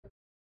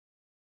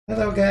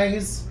Hello,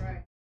 guys.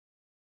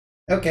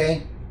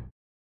 Okay.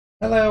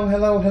 Hello,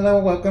 hello, hello.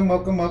 Welcome,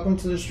 welcome, welcome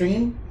to the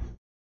stream.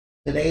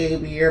 Today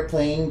we are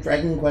playing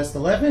Dragon Quest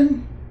XI.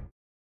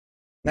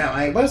 Now,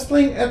 I was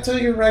playing Up Till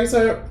You Rise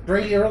Up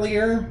right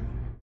earlier,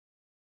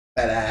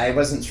 but I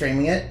wasn't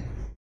streaming it.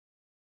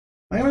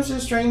 I was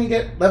just trying to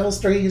get level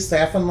 3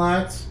 staff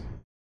unlocked.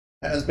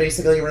 I was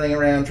basically running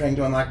around trying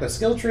to unlock the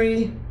skill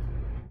tree.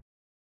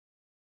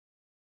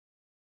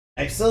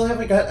 I still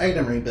haven't got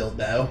item rebuild,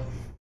 though.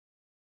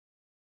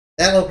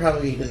 That'll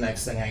probably be the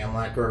next thing I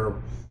unlock,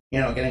 or,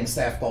 getting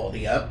staff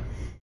quality up.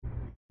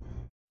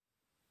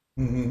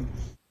 We're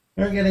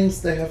getting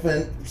staff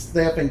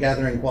and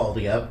gathering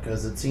quality up,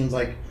 because it seems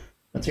like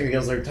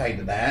materials are tied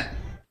to that.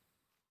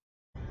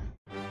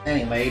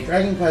 Anyway,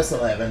 Dragon Quest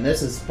XI,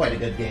 this is quite a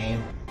good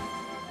game.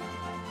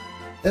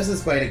 This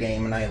is quite a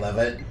game, and I love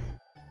it.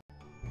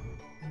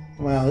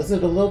 Wow, is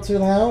it a little too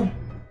loud?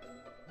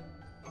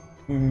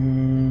 Hold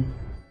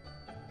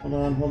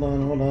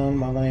on,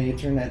 while I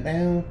turn that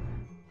down.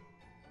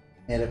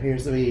 It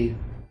appears to be... Is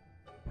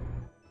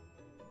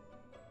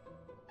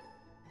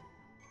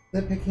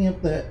that picking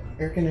up the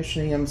air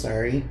conditioning? I'm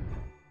sorry.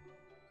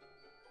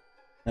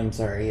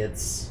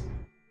 It's...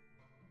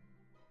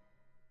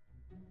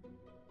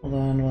 Hold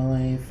on while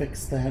I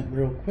fix that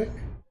real quick.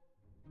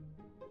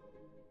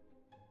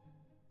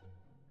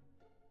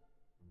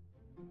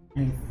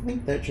 I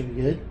think that should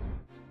be good.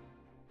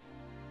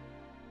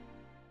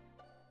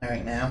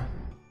 Alright now.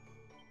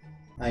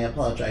 I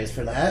apologize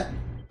for that.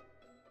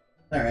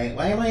 Alright,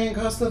 why am I in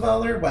Costa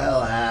Valor?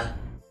 Well, I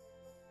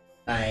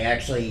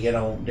actually,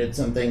 did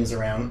some things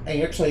around.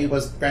 I actually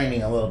was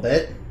grinding a little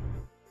bit.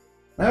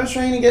 I was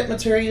trying to get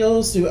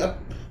materials to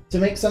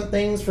make some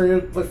things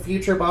for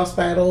future boss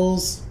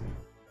battles.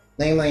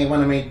 Namely, I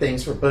want to make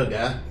things for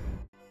Booga.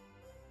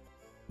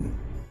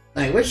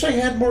 I wish I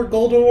had more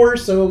gold ore,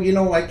 so,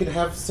 I could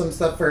have some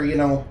stuff for,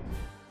 I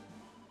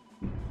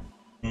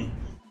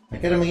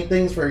could have made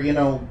things for,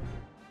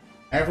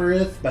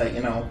 Avarith, but,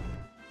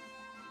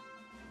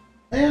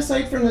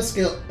 aside from the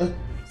skill,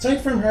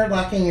 aside from her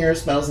locking your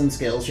spells and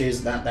skills,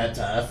 she's not that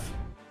tough.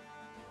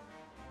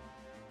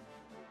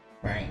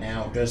 Right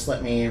now, just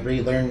let me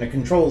relearn the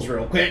controls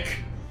real quick.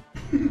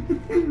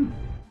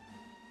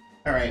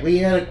 Alright, we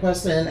had a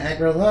quest in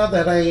Agrila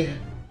that I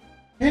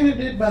kind of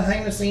did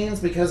behind the scenes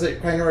because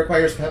it kind of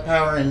requires pet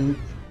power, and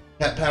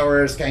pet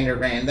power is kind of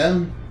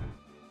random.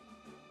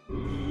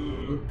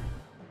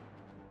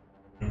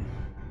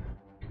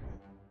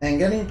 And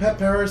getting pet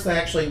powers to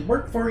actually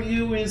work for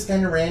you is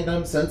kind of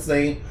random, since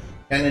they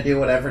kind of do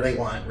whatever they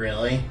want,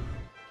 really.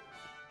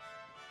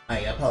 I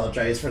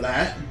apologize for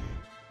that.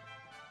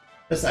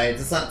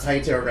 Besides, it's not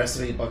tied to a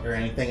recipe book or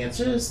anything, it's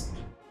just...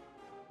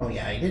 Oh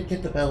yeah, I did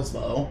get the Bell's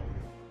Bow.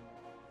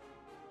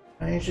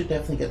 I should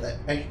definitely get that.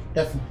 Hey,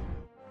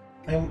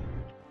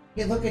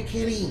 look at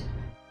Kitty!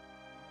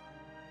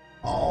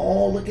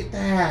 Oh, look at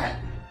that!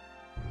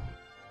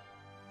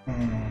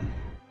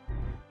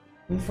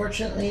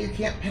 Unfortunately, you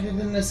can't pet it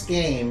in this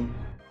game.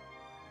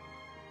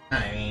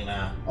 I mean,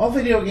 all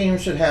video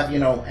games should have,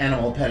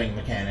 animal petting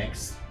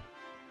mechanics.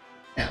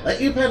 Yeah, let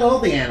you pet all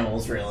the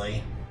animals,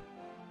 really.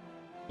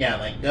 Yeah,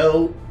 like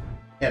goat.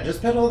 Yeah,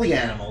 just pet all the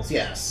animals,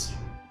 yes.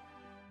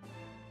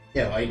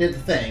 Yeah, I did the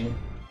thing.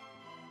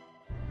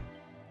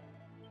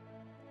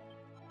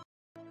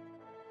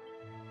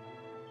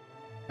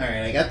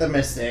 Alright, I got the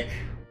Mystic.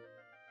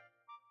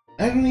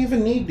 I don't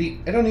even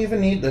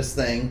need this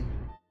thing.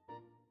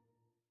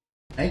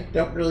 I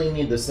don't really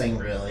need this thing,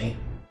 really.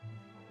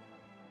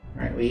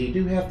 Alright, we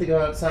do have to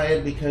go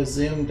outside because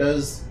Zoom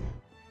does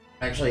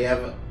actually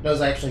have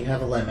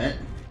a limit.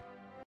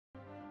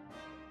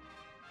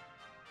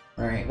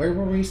 Alright, where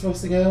were we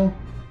supposed to go?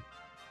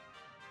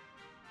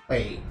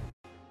 Wait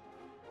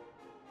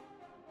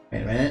a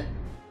minute.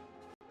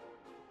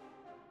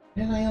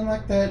 Didn't I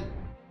unlock that?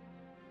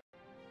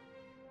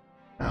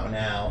 Oh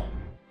no.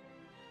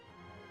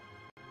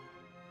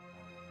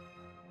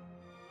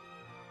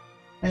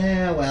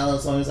 Well,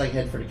 as long as I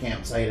head for the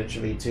campsite, it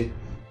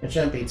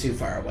shouldn't be too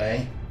far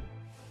away.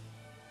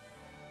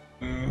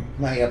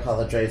 I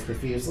apologize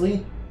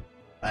profusely.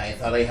 I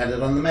thought I had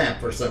it on the map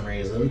for some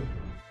reason.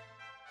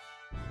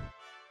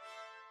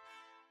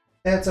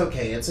 That's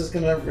okay, it's just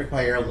gonna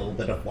require a little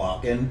bit of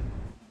walking.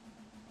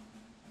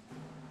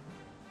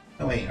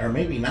 Oh wait, or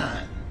maybe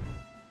not.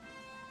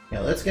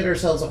 Yeah, let's get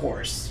ourselves a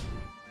horse.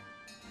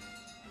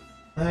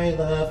 I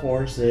love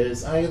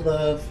horses, I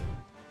love...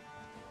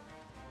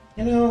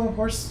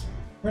 horse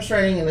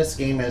riding in this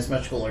game is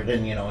much cooler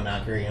than, in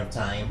Ocarina of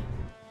Time.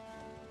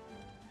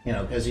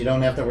 Because you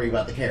don't have to worry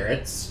about the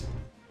carrots.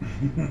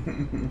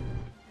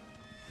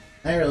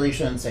 I really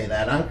shouldn't say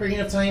that.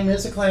 Ocarina of Time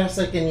is a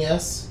classic, and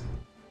yes,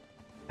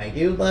 I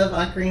do love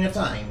Ocarina of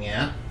Time,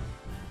 yeah.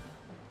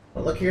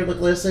 But look here, look,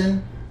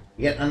 listen.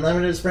 You get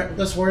unlimited sprint with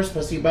this horse,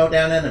 plus you bow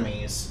down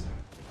enemies.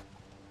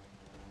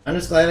 I'm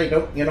just glad I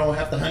don't,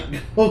 have to hunt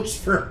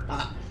ghosts for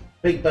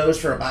big bows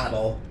for a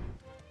battle.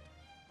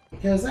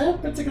 Because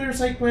that particular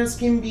side quest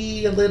can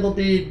be a little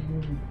bit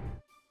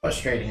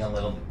frustrating,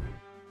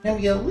 Can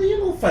be a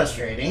little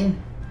frustrating.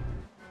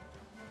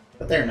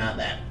 but they're not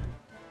that.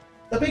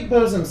 The big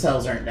bows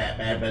themselves aren't that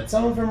bad, but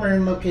some of them are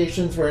in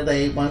locations where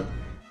they really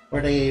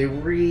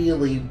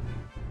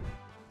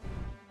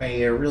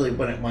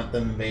wouldn't want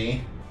them to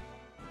be.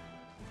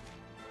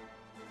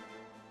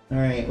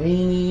 Alright,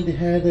 we need to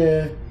head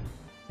to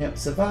Camp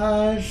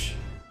Sauvage.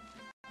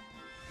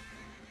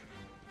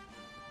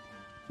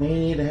 We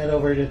need to head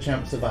over to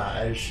Camp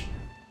Sauvage.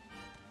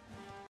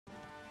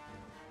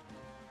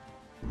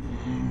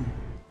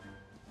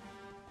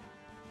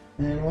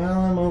 And while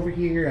I'm over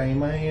here, I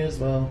might as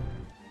well...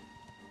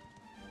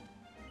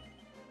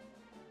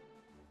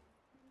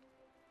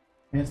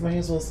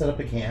 set up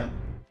a camp.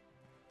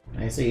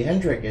 I see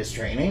Hendrik is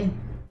training.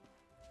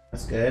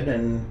 That's good,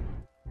 and...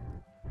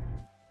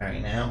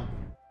 Alright now.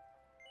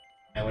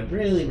 I would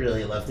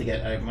really love to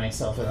get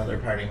myself another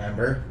party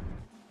member.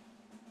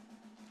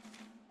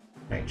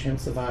 Alright, Camp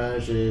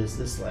Sauvage is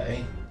this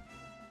way.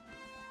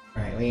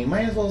 Alright, we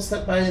might as well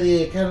step by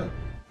the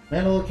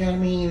Metal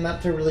Academy,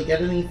 not to really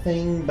get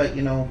anything, but,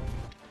 you know,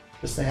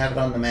 just to have it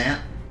on the map.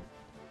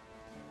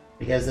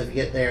 Because if you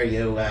get there,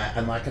 you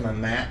unlock it on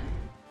the map.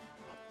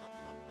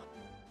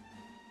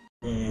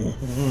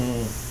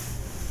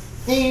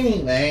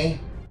 Anyway,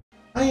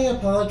 I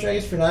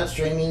apologize for not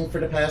streaming for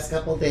the past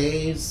couple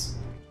days.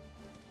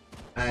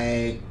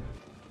 I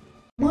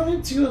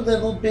wanted to a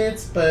little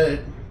bit,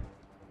 but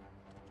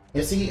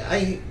you see,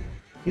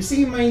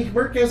 my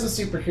work as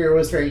a superhero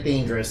is very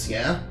dangerous,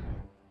 yeah?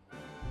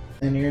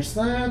 And there's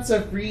lots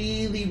of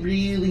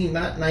really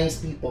not nice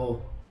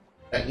people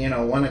that, you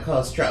know, want to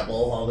cause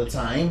trouble all the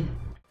time.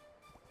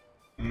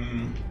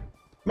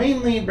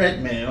 Mainly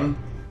Red Moon,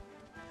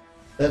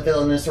 the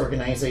villainous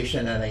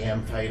organization that I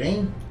am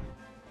fighting.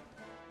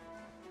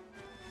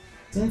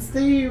 Since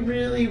they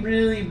really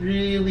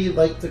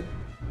like to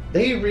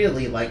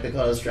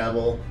cause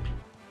trouble.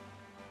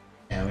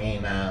 I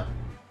mean,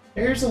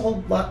 there's a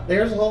whole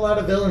lot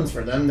of villains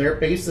for them. They're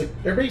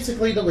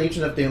basically the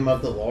Legion of Doom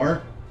of the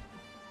lore.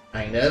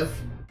 Kind of.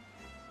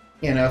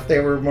 You know, if they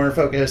were more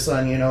focused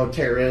on, you know,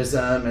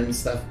 terrorism and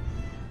stuff.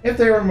 If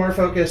they were more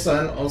focused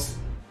on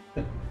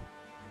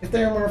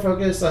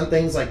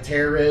things like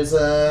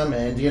terrorism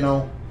and, you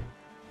know,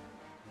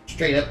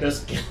 straight up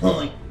just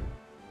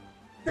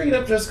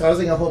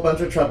causing a whole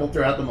bunch of trouble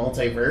throughout the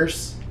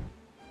multiverse.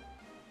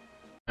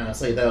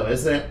 Honestly, though,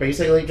 isn't it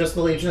basically just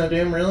the Legion of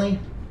Doom, really?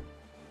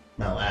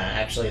 No,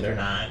 actually, they're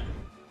not.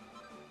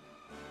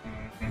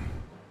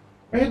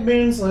 Red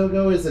Moon's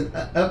logo is an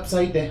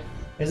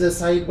is a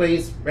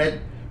sideways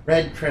red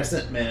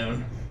crescent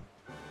moon.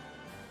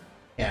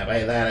 Yeah,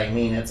 by that I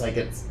mean it's like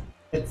it's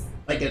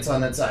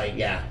on its side,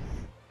 yeah.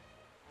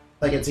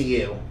 Like it's a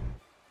U.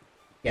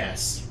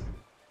 Yes.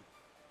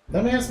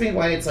 Don't ask me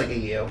why it's like a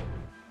U.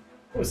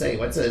 Oh, say,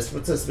 what's this?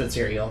 What's this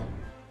material?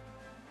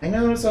 I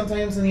know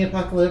sometimes in the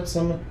apocalypse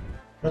some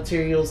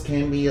materials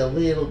can be a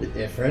little bit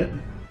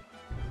different.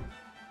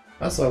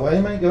 Also, why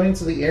am I going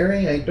to the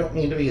area I don't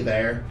need to be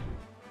there?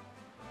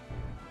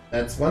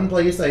 That's one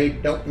place I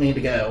don't need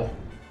to go.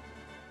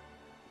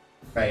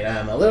 Right,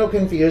 I'm a little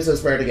confused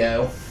as where to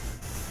go.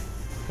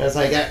 Because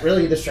I got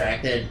really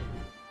distracted.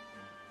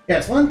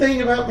 Yes, one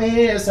thing about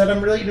me is that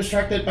I'm really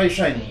distracted by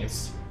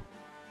shinies.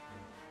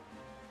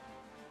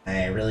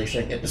 I really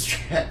shouldn't get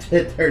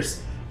distracted.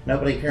 There's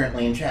nobody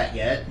currently in chat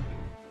yet.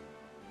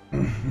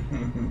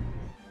 Oh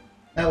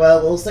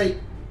well, we'll see.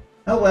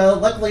 Oh well,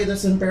 luckily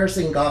this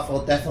embarrassing golf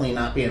will definitely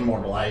not be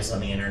immortalized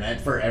on the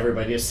internet for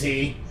everybody to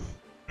see.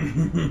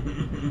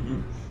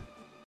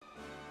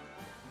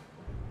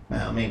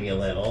 Well, maybe a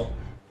little.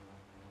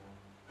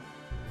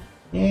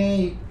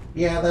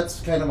 Yeah, that's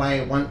kind of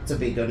why I want to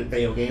be good at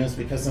video games,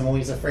 because I'm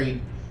always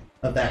afraid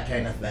of that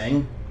kind of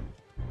thing.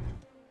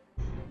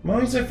 I'm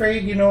always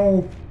afraid, you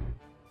know,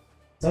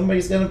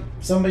 somebody's gonna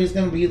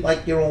be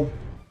like, you know,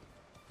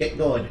 get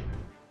good.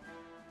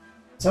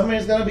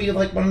 Somebody's gonna be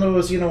like one of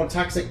those, you know,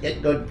 toxic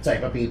get good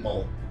type of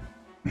people.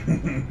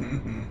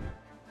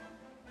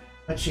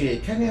 But you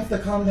kind of have to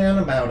calm down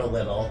about it a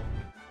little.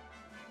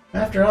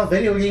 After all,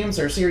 video games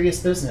are serious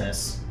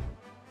business.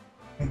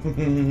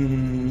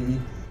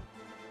 And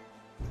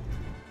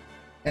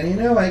you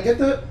know, I get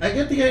the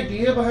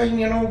idea behind,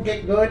 you know,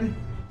 get good.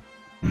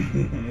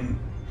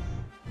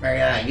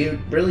 Yeah, you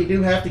really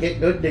do have to get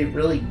good to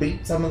really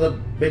beat some of the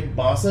big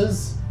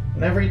bosses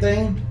and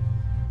everything.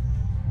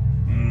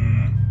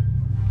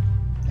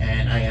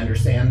 And I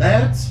understand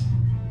that.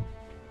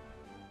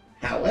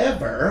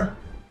 However,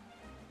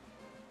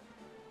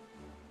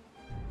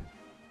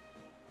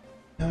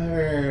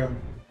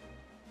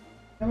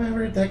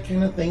 that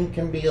kind of thing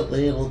can be a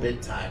little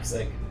bit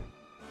toxic.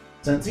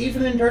 Since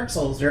even in Dark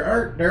Souls, there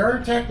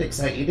are tactics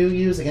that you do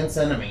use against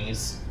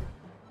enemies.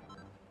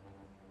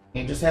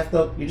 You just have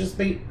to,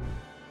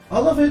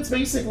 all of it's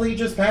basically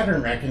just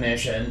pattern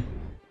recognition.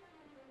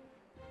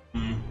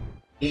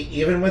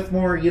 Even with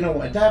more, you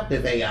know,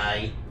 adaptive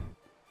AI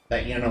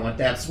that, you know,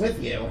 adapts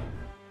with you.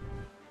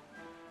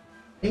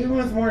 Even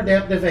with more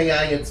adaptive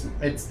AI, it's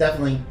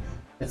definitely,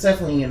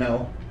 you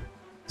know,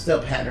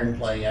 still pattern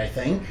play, I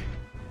think.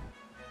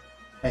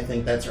 I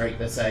think that's right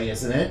to say,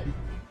 isn't it?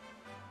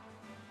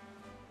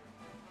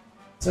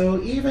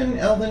 So even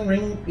Elden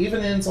Ring,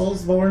 even in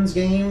Soulsborne's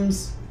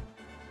games,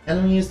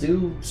 enemies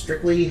do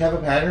strictly have a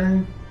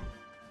pattern.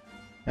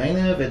 Kind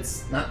of.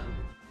 It's not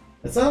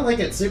like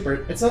it's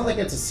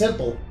a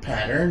simple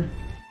pattern.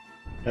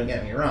 Don't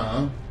get me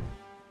wrong.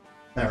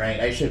 Alright,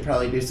 I should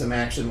probably do some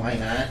action, why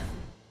not?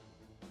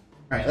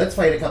 Alright, let's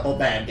fight a couple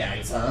bad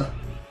guys, huh?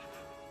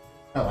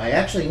 Oh, I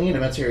actually need a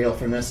material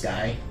from this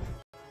guy.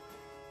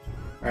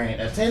 Alright,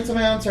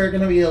 tantamounts are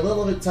gonna be a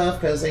little bit tough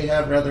because they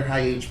have rather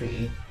high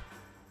HP.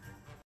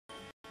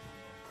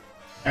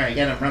 Alright,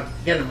 get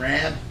him,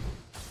 Rab.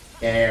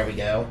 There we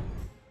go.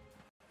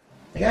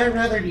 I got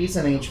rather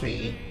decent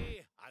HP.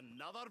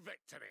 Another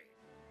victory.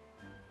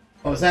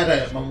 Oh, is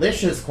that a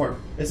malicious corp?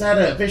 Is that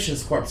a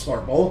vicious corpse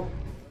corporal?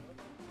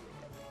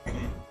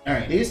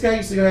 Alright, these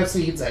guys do have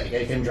seeds that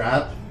I can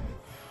drop.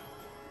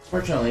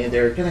 Fortunately,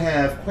 they're gonna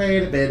have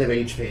quite a bit of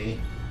HP.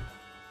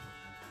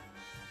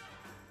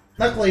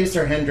 Luckily,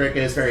 Sir Hendrik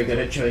is very good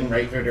at chewing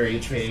right through their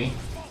HP.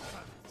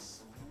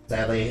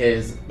 Sadly,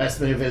 his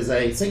best move is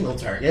a single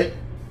target.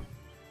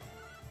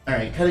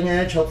 Alright, cutting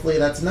edge, hopefully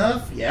that's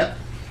enough. Yep.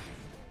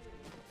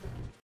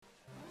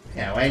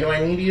 Yeah, why do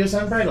I need to use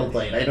Unbridled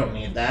Blade? I don't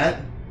need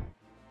that.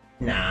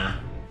 Nah.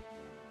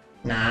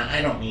 Nah,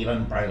 I don't need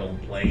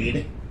Unbridled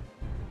Blade.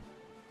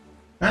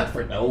 Not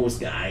for those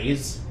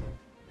guys.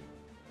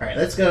 Alright,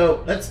 let's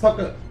go. Let's poke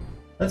a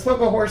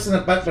horse in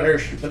the butt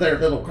with our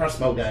little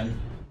crossbow gun.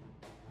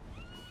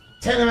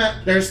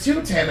 There's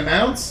 2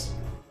 Tantamounts.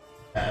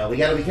 We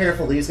gotta be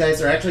careful. These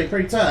guys are actually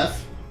pretty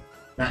tough.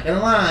 Not gonna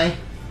lie.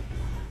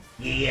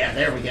 Yeah,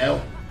 there we go.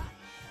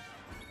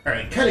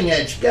 Alright, cutting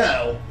edge,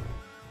 go!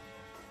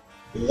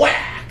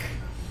 Whack!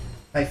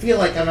 I feel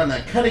like I'm on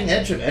the cutting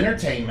edge of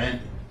entertainment.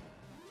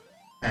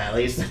 At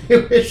least I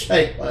wish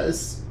I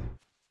was.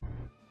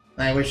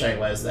 I wish I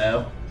was,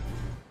 though.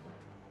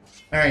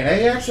 Alright,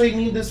 I actually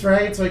need this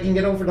ride so I can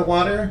get over the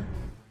water.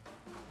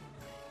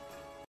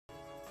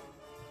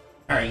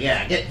 Alright,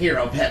 yeah, get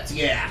hero pets,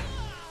 yeah!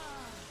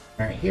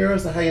 Alright,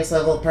 hero's the highest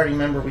level party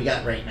member we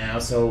got right now,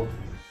 so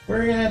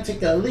we're gonna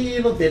take a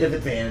little bit of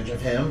advantage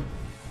of him.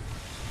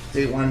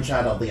 To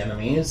one-shot all the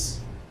enemies.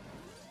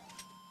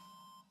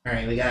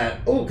 Alright, we got...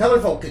 Oh,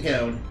 colorful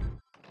cocoon!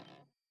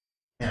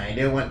 Yeah, I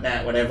do want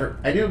that, whatever.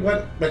 I do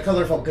want the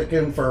colorful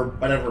cocoon for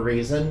whatever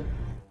reason.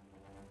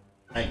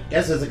 I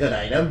guess it's a good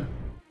item.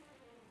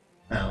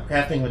 Oh,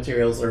 crafting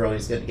materials are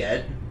always good to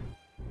get.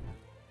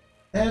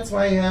 That's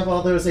why I have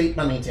all those 8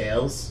 bunny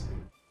tails.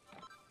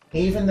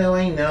 Even though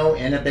I know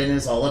Annabin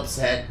is all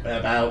upset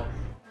about...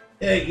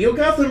 you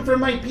got them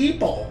from my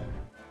people!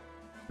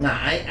 Nah,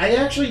 I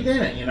actually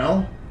didn't, you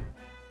know?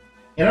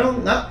 You know,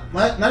 not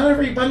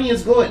every bunny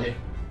is good.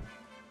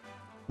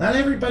 Not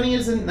every bunny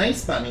is a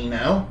nice bunny,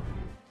 now.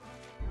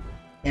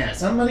 Yeah,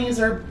 some bunnies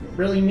are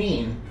really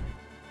mean.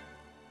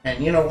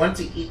 And, you know, want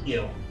to eat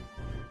you.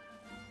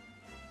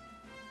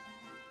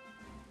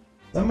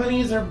 Some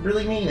bunnies are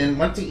really mean and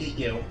want to eat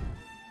you.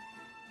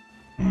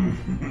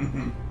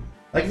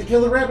 Like the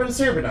killer rabbit of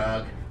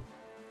Serbanog.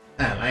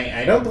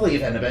 I don't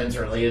believe Annabin's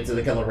related to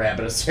the killer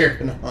rabbit of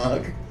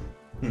Serbanog.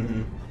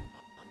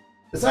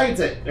 Besides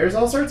it, there's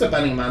all sorts of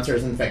bunny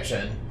monsters in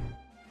fiction.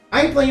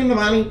 I blame the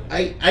bunny.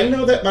 I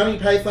know that Monty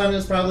Python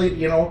is probably,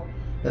 you know,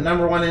 the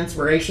 #1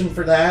 inspiration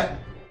for that.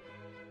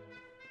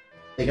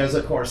 Because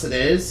of course it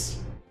is.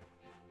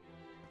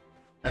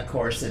 Of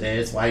course it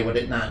is. Why would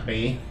it not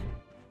be?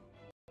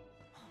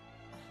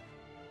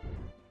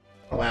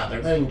 Oh wow,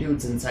 they're letting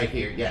dudes inside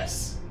here,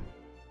 yes.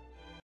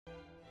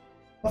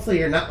 Hopefully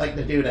you're not like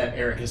the dude at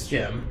Erica's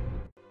gym.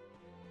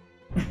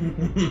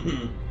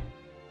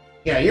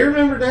 Yeah, you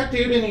remember that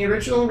dude in the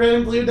original Red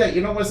and Blue that,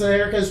 you know, was at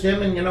Erica's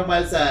gym and, you know,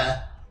 was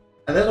a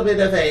little bit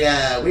of a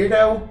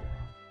weirdo?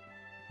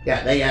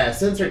 Yeah, they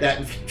censored that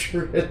in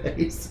future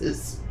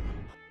releases.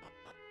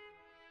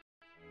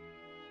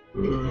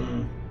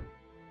 You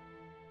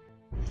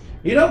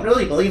don't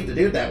really believe the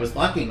dude that was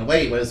blocking the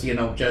way was, you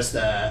know, just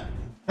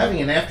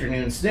having an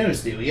afternoon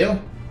snooze, do you?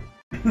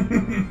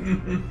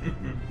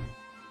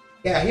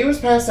 Yeah, he was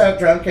passed out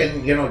drunk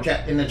and, you know,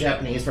 in the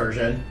Japanese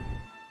version.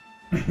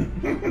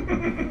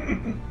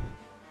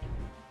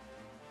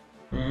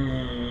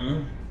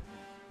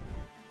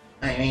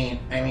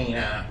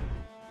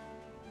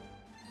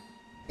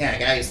 Yeah,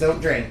 guys,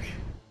 don't drink.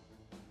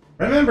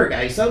 Remember,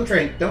 guys, don't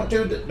drink. Don't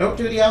do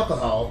the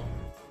alcohol.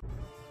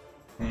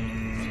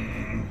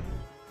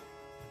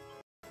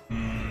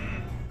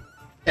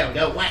 There we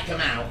go, whack him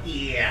out,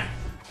 yeah.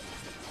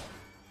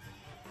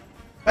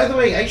 By the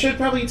way, I should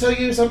probably tell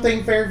you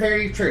something very,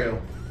 very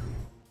true.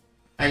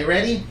 Are you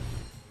ready?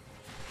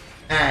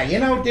 You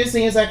know,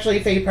 Disney is actually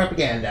fake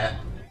propaganda.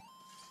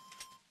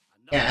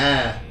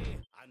 Yeah,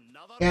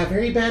 yeah,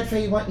 very bad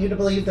Fae want you to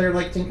believe they're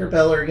like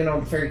Tinkerbell or, you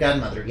know, Fairy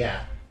Godmother,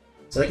 yeah.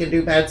 So they can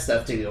do bad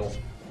stuff to you.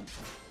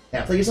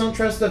 Yeah, please don't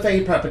trust the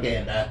Fae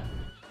propaganda.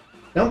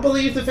 Don't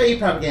believe the Fae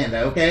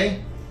propaganda,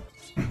 okay?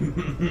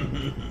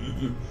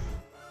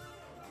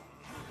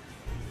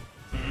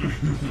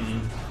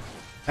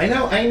 I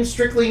know I'm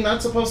strictly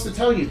not supposed to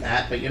tell you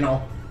that, but you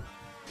know,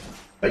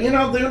 But, you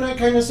know, Luna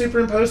kind of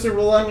superimposed a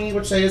rule on me,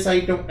 which says I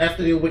don't have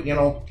to do what, you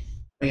know,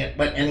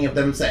 what any of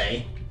them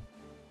say.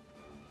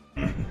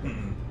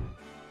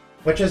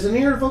 Which is an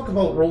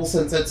irrevocable rule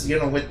since it's, you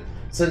know,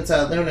 since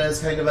Luna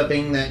is kind of a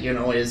being that, you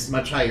know, is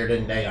much higher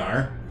than they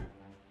are.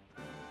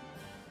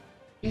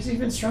 He's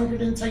even stronger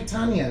than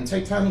Titania, and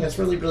Titania is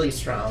really, really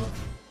strong.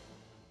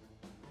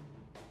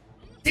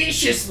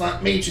 Vicious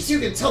mages, you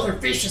can tell they're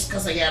vicious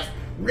because they have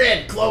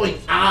red glowing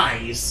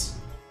eyes.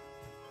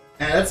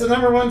 Yeah, that's the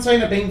 #1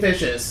 sign of being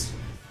vicious.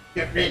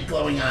 You have red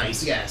glowing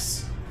eyes,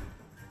 yes.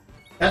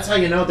 That's how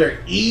you know they're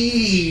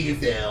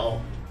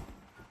evil.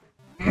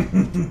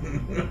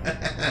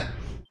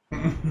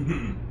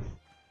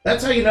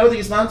 That's how you know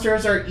these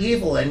monsters are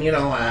evil and, you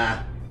know,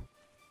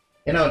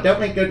 don't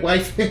make good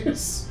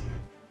waifus.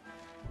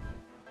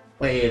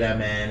 Wait a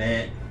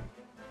minute.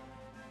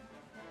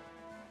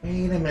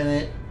 Wait a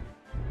minute.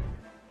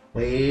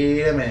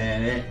 Wait a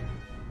minute.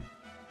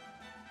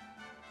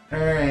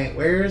 Alright,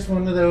 where's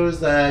one of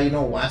those, you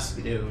know,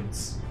 wasp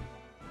dudes?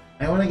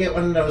 I want to get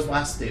one of those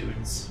wasp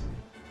dudes.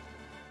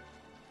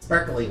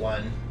 Sparkly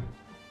one.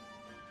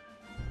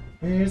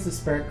 Where's the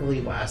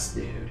sparkly wasp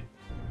dude?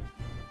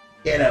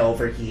 Get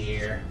over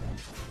here.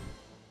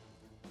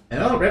 In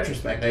all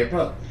retrospect, I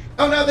probably...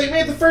 Oh no, they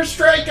made the first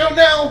strike! Oh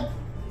no!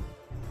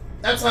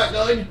 That's not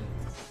good.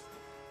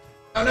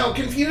 Oh no,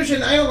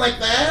 confusion! I don't like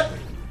that!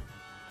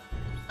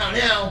 Oh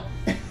no!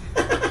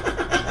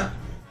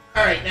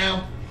 Alright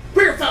now.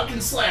 Queer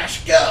Falcon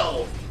Slash,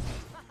 go!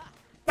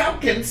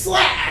 Falcon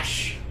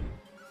Slash!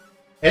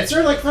 It's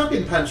sort of like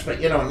Falcon Punch, but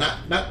you know,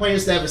 not quite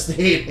as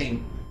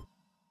devastating.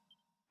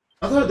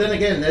 Although then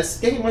again, this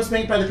game was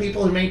made by the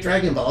people who made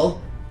Dragon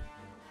Ball.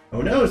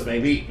 Who knows,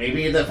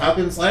 maybe the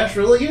Falcon Slash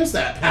really is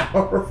that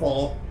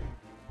powerful.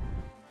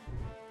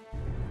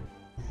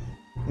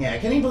 Yeah,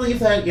 can you believe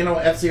that, you know,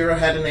 F-Zero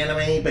had an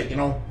anime, but you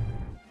know,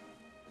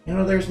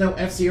 there's no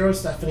F-Zero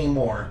stuff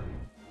anymore.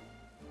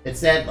 It's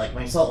dead like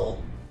my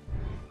soul.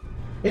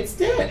 It's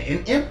dead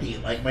and empty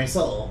like my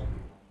soul.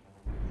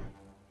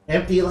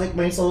 Empty like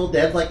my soul,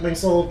 dead like my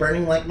soul,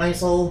 burning like my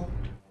soul.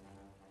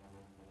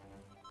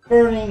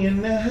 Burning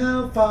in the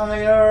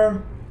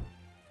hellfire.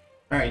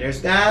 Alright,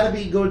 there's gotta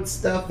be good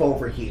stuff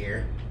over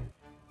here.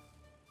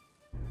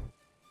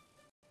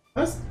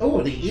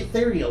 Oh, the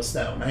ethereal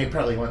stone. I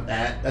probably want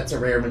that. That's a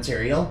rare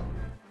material.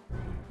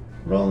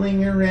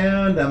 Rolling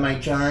around on my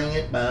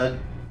giant bug.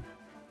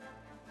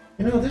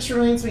 You know, this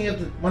reminds me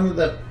of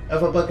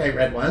a book I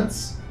read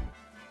once.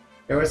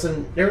 There were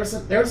some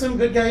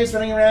good guys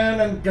running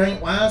around on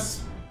giant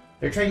wasps.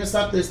 They're trying to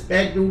stop this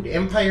bad dude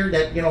empire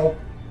that, you know,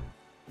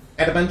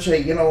 had a bunch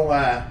of, you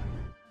know,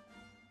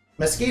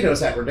 mosquitoes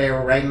that they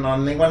were riding on.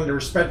 And they wanted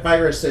to spread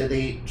virus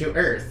to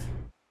Earth.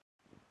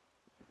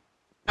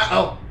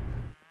 Uh-oh.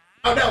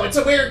 Oh no, it's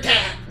a weird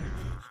cat!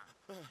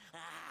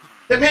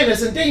 The man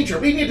is in danger,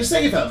 we need to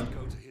save him!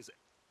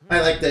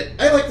 I like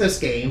this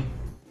game.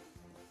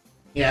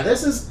 Yeah,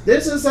 this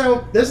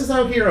is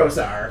how heroes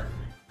are.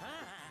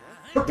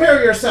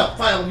 Prepare yourself,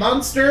 vile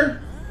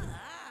monster!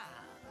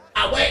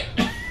 Ah, wait!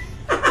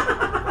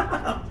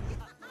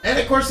 And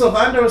of course,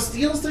 Sylvando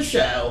steals the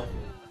show.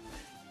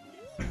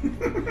 Get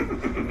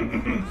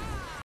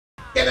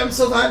him,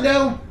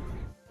 Sylvando!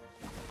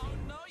 Oh,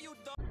 no, you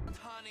don't,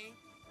 honey.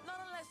 Not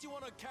unless you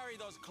want to carry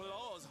those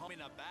clothes home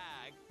in a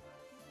bag.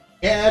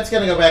 Yeah, it's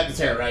gonna go back to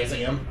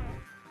terrorizing him.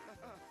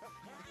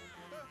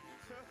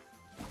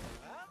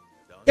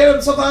 Get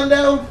him,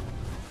 Sylvando!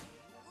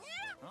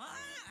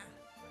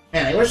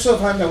 Man, I wish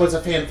Sylvando was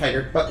a fan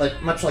fighter, but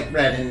like much like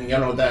Red in, you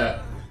know,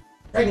 the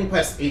Dragon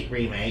Quest VIII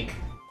remake.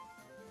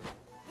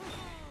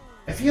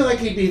 I feel like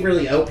he'd be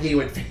really OP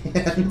with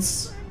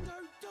fans.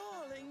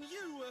 Darling,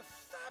 you were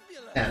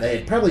fabulous. Yeah,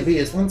 they'd probably be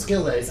his one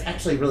skill that he's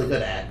actually really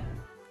good at.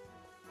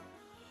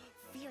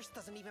 Fierce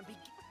doesn't even begin.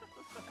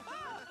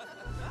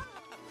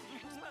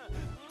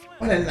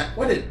 What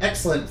an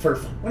excellent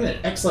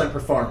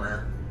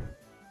performer.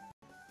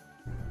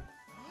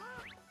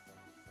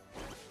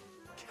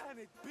 Can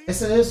it be?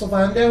 Yes, it is,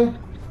 Sylvando.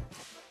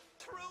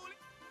 Truly?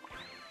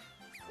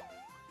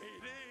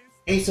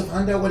 It is. Hey,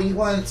 Sylvando, what do you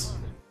want?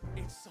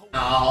 It's so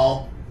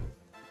Oh,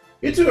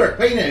 you two are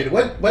acquainted.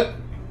 What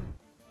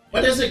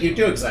is it you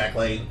do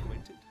exactly?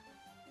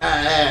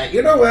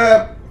 You know,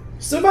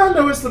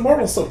 Sylvando is the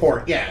moral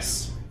support.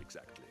 Yes.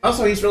 exactly.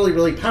 Also, he's really,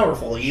 really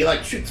powerful. He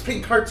like shoots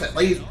pink hearts at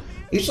he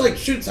like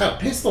shoots out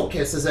pistol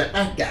kisses at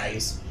bad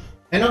guys,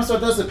 and also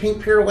does a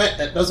pink pirouette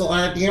that does a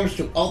lot of damage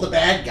to all the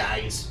bad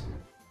guys.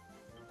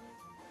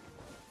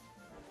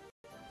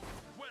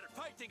 We're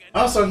fighting and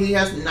Also, he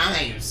has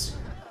knives.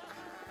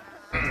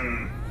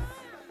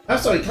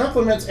 Also, he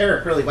complements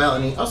Eric really well,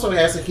 and he also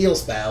has a heal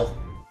spell.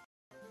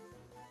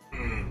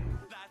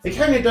 He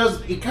kind of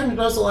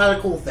does a lot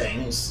of cool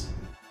things.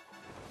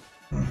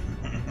 But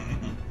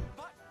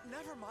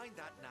never mind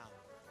that now.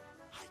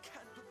 I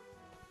can't.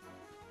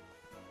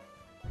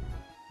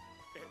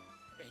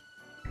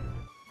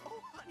 Oh,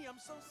 honey, I'm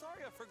so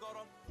sorry. I forgot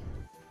on.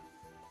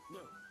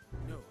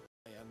 No,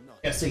 I am not.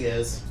 Yes, he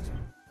is.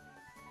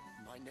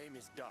 My name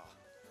is Da.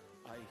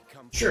 I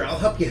come. Sure, I'll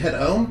help you head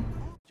home.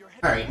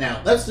 head. All right,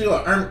 now let's do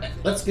our arm.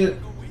 Let's do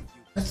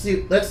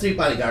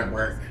bodyguard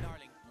work.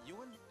 Darling,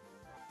 you and...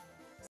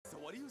 So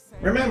what do you say?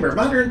 Remember,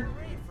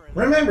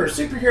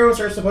 superheroes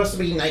are supposed to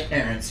be knight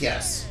errants.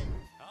 Yes,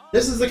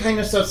 this is the kind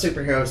of stuff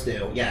superheroes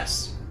do.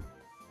 Yes.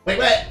 Wait,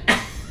 what?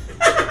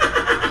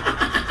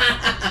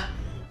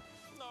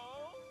 No.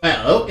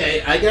 Well,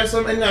 okay. I guess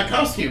I'm in that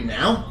costume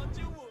now.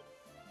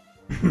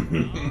 Lead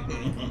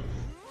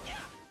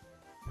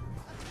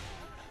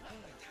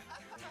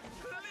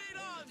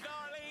on,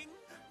 darling.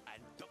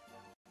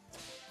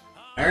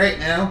 And All right,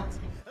 now.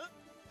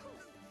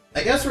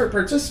 I guess we're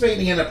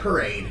participating in a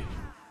parade.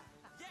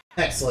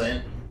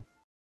 Excellent.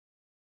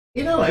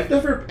 You know, I've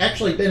never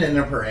actually been in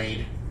a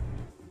parade.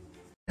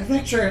 I'm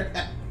not sure.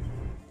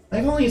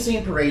 I've only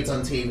seen parades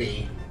on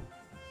TV.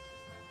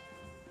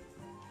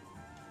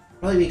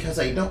 Probably because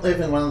I don't live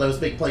in one of those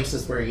big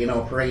places where, you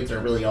know, parades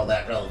are really all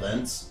that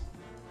relevant.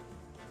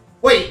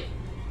 Wait!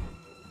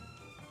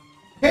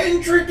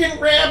 Hendrik and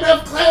Rab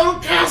have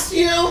clown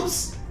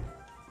costumes?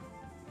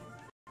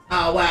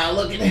 Oh wow,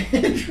 look at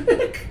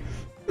Hendrik!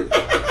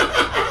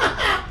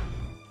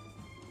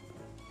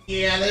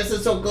 Yeah, this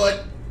is so good.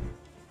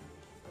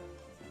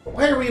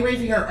 Why are we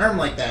waving our arm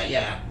like that?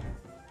 Yeah.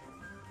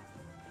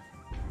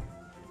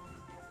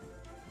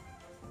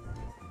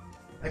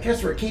 I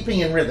guess we're keeping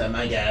in rhythm,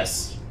 I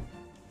guess.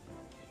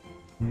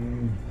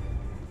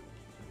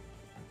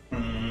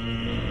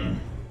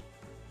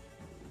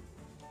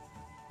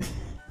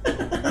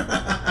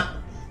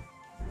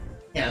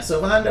 Yeah,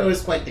 so Vondo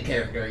is quite the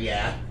character,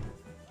 yeah.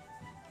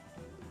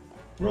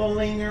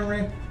 Rolling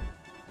around.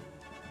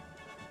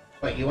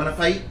 Wait, you want to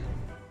fight?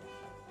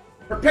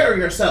 Prepare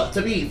yourself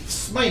to be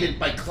smited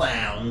by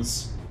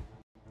clowns.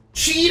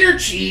 Cheater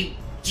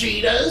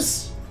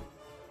cheetahs!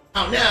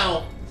 Oh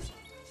no!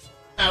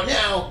 Oh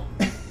no!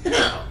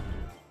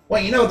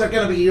 Well, you know they're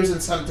gonna be using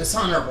some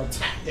dishonorable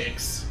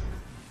tactics.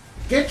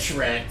 Get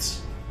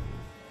wrecked.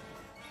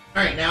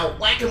 Alright, now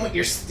whack him with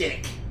your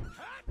stick.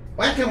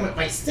 Whack him with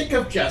my stick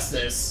of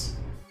justice.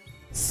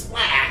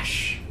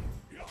 Slash.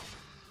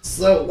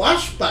 Slow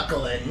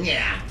washbuckling,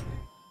 yeah.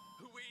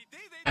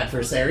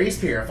 Adversaries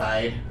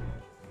purified.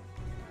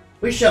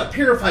 We shall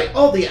purify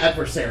all the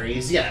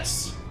adversaries,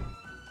 yes.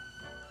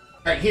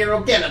 Alright,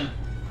 hero, get him.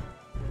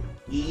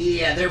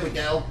 Yeah, there we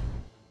go.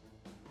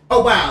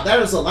 Oh wow, that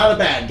was a lot of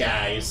bad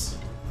guys.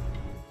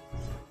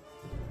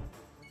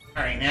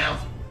 Alright now.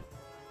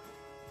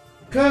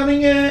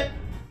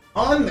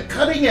 On the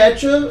cutting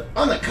edge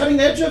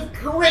of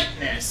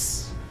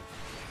greatness.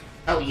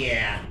 Oh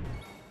yeah.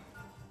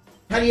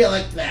 How do you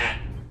like that?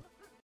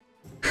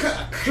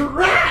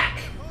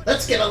 Crack!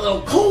 Let's get a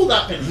little cold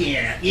up in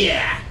here.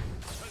 Yeah.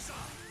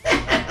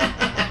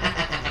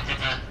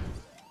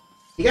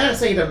 You gotta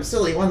say them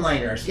silly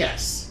one-liners,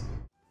 yes.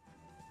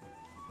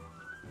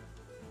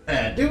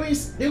 Do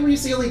we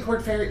silly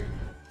court fairy?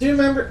 Do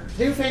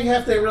Faye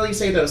have to really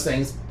say those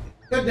things?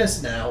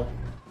 Goodness no.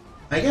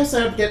 I guess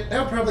that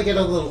would probably get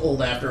a little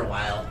old after a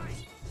while.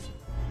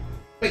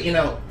 But you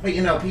know,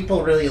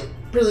 people really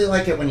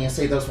like it when you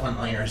say those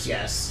one-liners,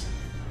 yes.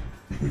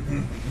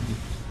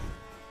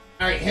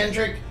 Alright,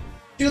 Hendrik,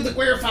 do the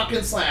Guer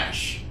Falcon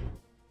Slash.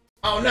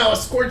 Oh no, a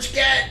Scorch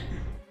Get!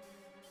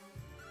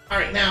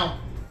 Alright, now.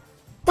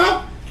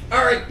 Bop!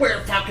 Alright,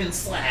 Guer Falcon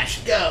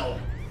Slash, go!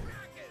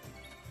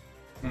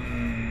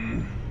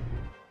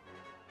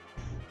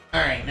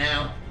 Alright,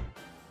 now.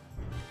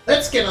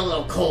 Let's get a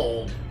little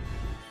cold.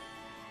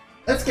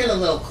 Let's get a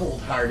little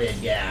cold-hearted,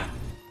 yeah.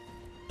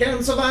 Get him,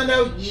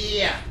 Sylvando?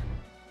 Yeah!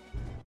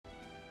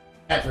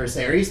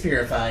 Adversaries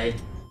purified.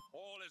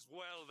 All is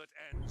well that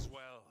ends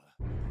well.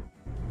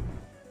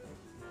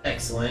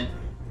 Excellent.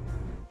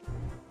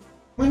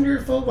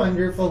 Wonderful,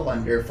 wonderful,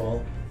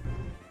 wonderful.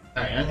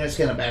 Alright, I'm just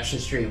gonna bash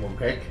this tree real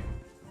quick.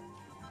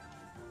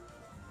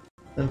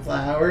 Some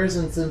flowers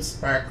and some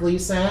sparkly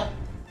sap.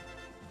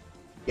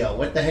 Yo,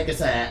 what the heck is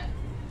that?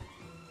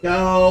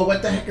 Yo,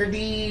 what the heck are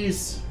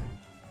these?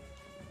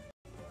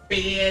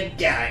 Bad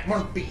guy,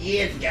 more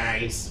bad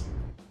guys.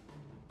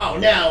 Oh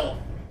no!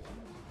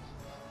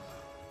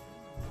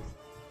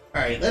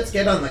 Alright, let's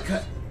get on the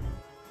cut.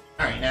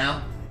 Alright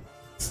now.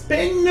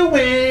 Spin to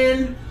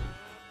win!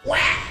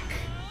 Whack!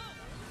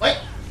 What?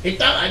 He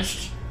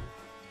dodged.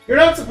 You're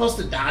not supposed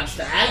to dodge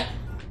that.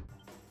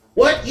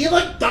 What? You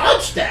like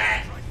dodged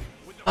that?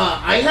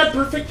 I had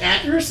perfect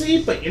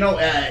accuracy, but you know,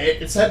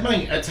 it said my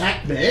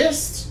attack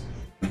missed.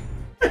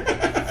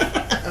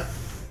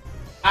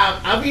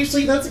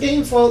 Obviously, that's the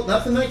game's fault.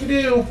 Nothing I can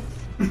do.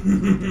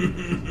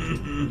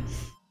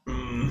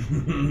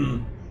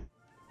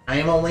 I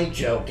am only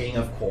joking,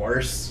 of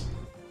course.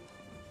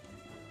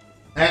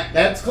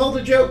 That's called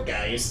a joke,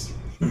 guys.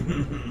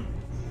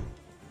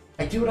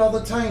 I do it all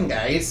the time,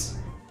 guys.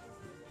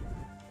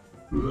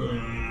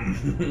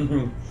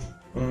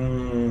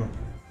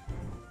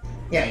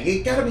 Yeah,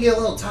 you gotta be a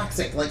little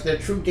toxic like the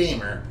true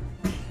gamer.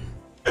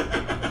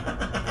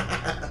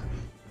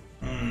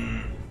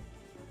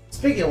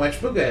 Speaking of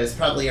which, Booga is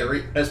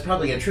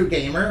probably a true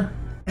gamer.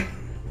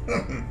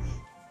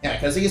 Yeah,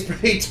 because he's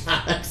pretty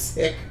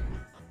toxic.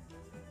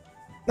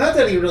 Not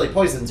that he really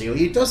poisons you.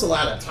 He does a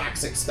lot of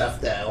toxic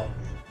stuff, though.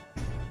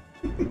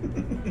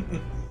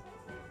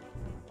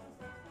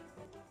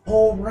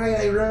 Oh, right.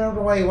 I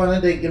remember why he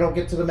wanted to,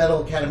 get to the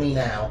Metal Academy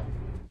now.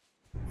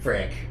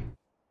 Frick.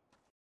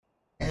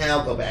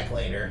 I'll go back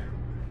later.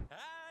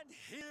 And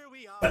here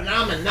we are. But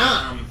nom and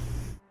nom.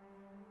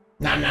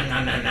 Nom nom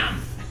nom nom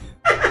nom.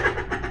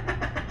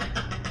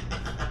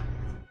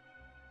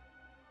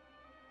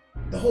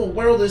 The whole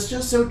world is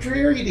just so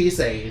dreary these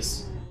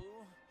days.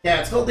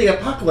 Yeah, it's called the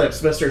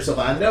apocalypse, Mr.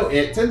 Sylvando.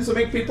 It tends to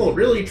make people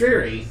really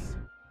dreary.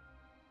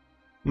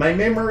 My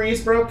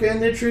memory's broken,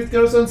 the truth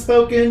goes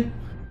unspoken.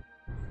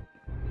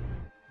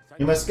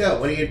 You must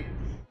go.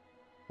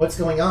 What's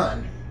going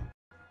on?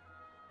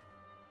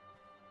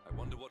 I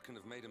wonder what can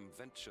have made him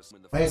venture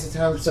in the Why is the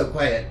town so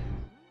quiet?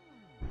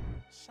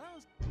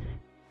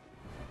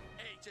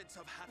 Agents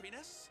of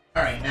happiness?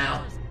 Alright,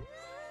 now.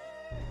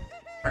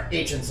 Alright,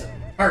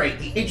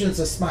 the agents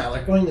of S.M.I.L.E.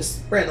 are going to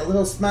spread a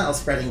little smile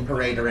spreading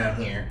parade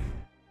around here.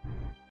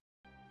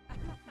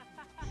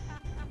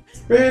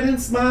 Spreading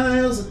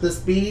smiles at the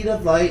speed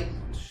of light.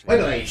 Why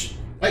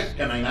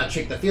can I not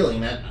shake the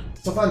feeling that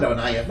Sylvando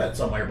and I have met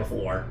somewhere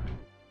before?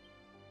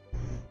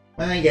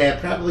 Well, yeah,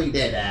 probably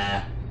did,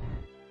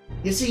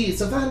 You see,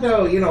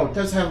 Sylvando,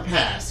 does have a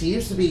past. He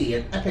used to be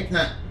an epic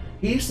knight.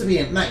 He used to be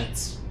a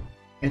knight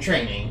in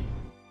training.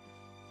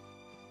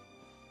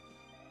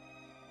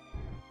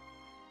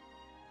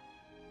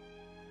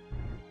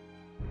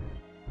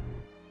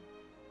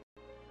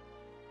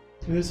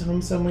 He was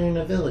home somewhere in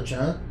a village,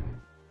 huh?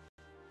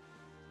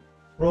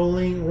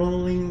 Rolling,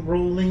 rolling,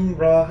 rolling,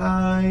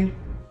 rawhide.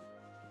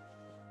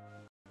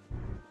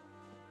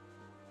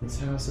 His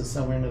house is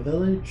somewhere in a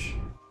village.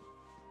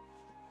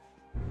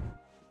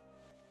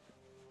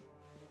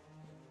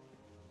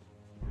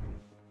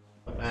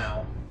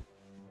 Wow.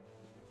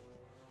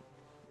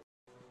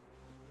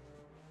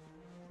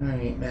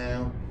 Alright,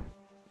 now.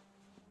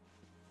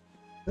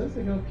 Does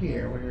it go up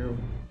here? Where?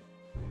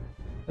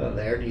 Oh,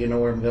 there. Do you know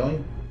where I'm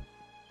going?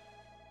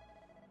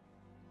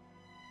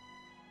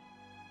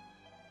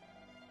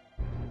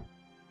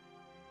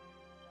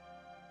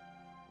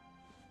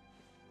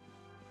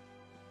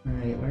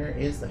 Alright, where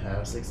is the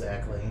house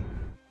exactly?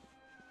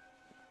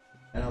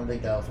 I don't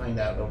think I'll find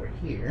out over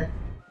here.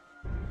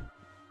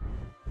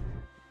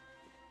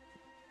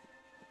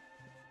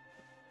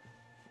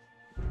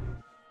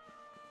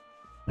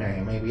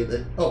 Alright, maybe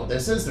oh,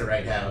 this is the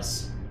right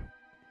house.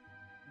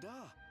 Duh,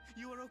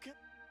 you are okay?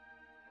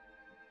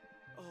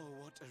 Oh,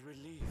 what a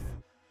relief.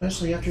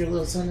 Especially after your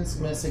little son is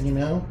missing,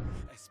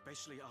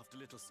 Especially after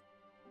little...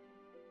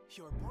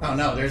 Oh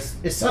no,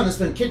 his son has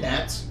been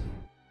kidnapped.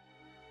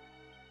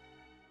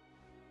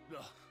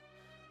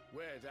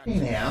 Hey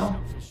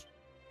now.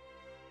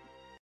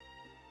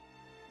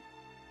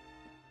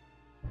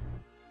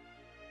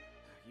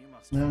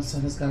 No, his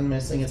son has gone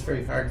missing. It's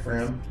very hard for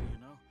him.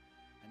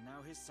 And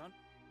now his son?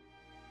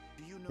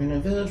 You're in a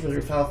village with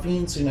your foul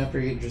fiends soon after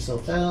you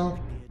yourself fell.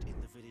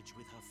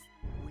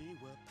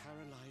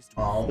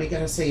 Oh, we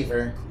gotta save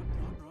her.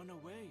 Run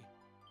away.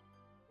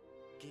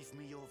 Give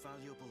me your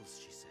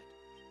valuables, she said.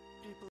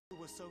 People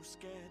were so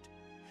scared.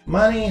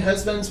 Money,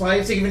 husbands,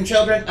 wives, even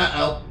children.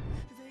 Uh-oh.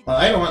 Well,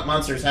 I don't want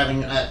monsters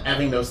having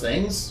those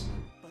things.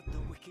 But the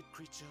wicked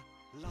creature,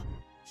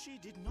 she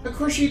did not. Of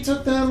course she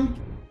took them.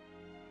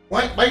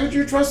 Why would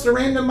you trust a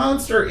random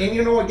monster in,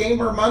 a game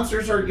where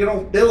monsters are,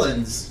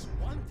 villains?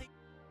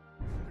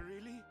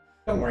 Really?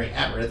 Don't worry,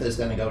 Aberith is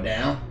gonna go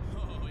down.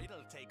 Oh,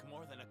 it'll take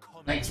more than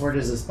a Knight's word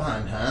is his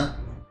bond, huh?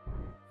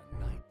 A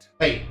night.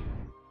 Wait.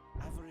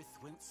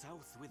 Aberith went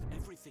south with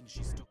everything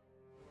she stole.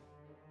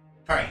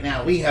 Alright,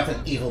 now we have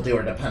an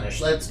evildoer to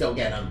punish. Let's go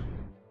get him.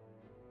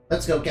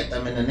 Let's go get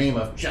them in the name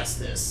of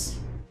justice.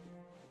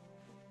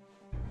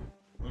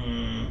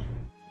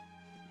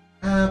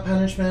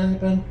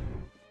 Punishment.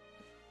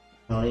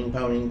 Poning,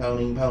 poning,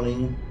 poning,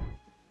 poning.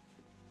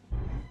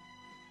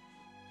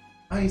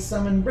 I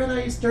summon Red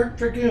Eyes Dark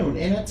Dragoon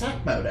in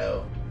attack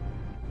modo.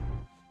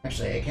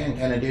 Actually, I can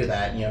kind of do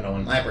that,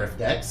 in Labyrinth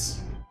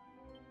decks.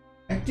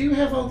 I do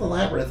have all the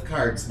Labyrinth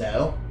cards,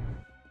 though.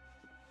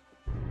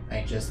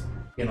 I just,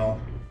 am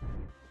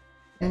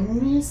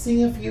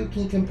missing a few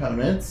key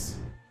components.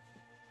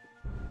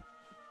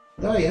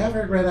 Though I have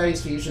heard Red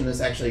Eyes Fusion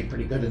is actually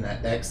pretty good in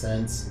that deck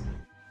since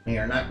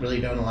you're not really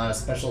doing a lot of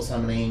special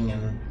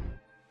summoning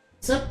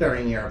except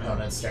during your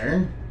opponent's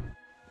turn.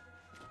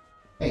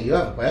 Hey, you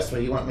have a quest. What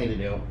do you want me to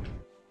do?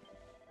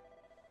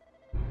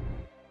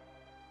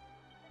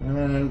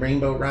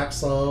 Rainbow Rock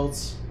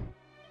Salts.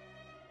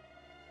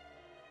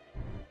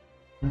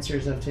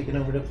 Monsters have taken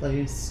over the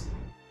place.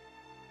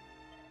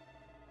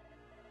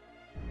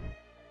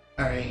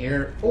 Alright,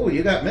 here. Oh,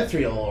 you got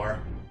Mithril ore.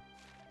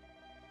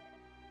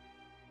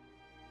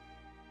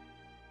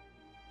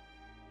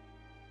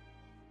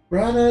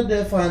 Grata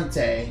de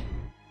Fonte.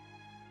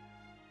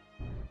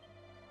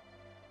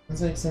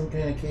 Looks like some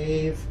kind of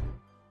cave.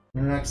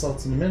 And rock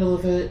salt's in the middle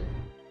of it.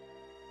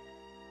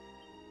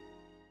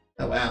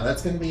 Oh wow,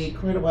 that's gonna be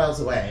quite a whiles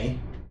away.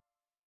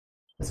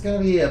 It's gonna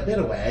be a bit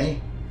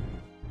away.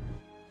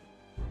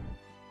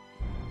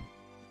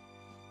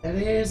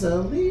 That is a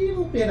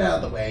little bit out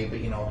of the way, but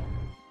you know,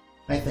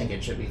 I think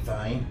it should be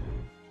fine.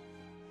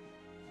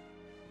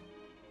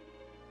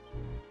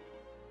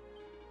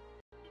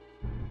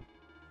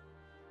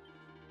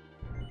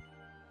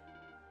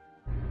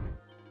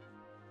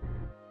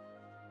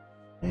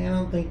 I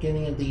don't think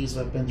any of these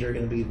weapons are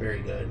going to be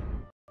very good.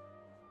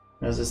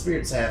 Now, is the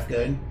Spirit's half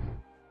good?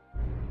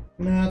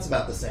 No, it's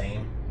about the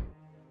same.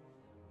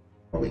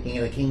 Well, we can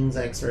get a King's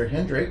Axe for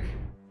Hendrik.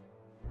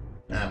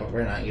 Nah, but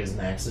we're not using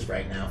axes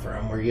right now for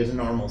him. We're using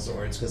normal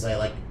swords because I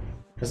like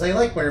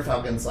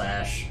Werefalcon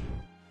Slash.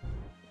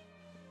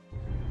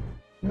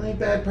 The only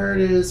bad part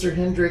is Sir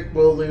Hendrik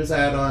will lose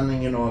out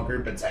on, you know, a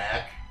group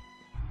attack.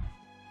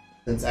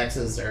 Since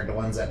axes are the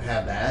ones that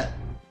have that.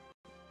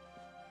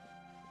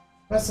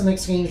 Plus, in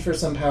exchange for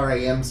some power, I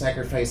am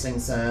sacrificing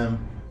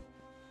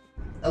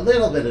a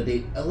little bit of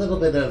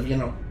you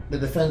know, the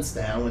defense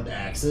down with the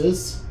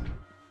axes.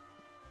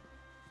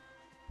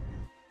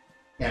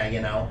 Yeah, you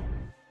know,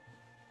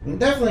 I'm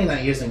definitely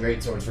not using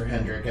great swords for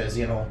Hendrik, because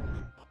you know,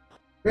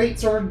 great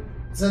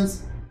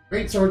swords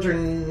are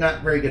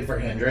not very good for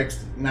Hendrik,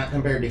 not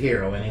compared to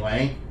Hero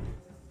anyway.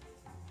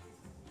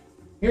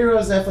 Hero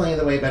is definitely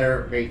the way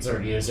better great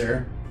sword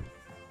user.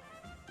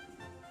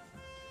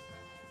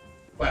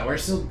 Wow,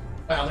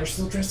 they're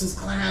still dressed as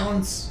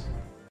clowns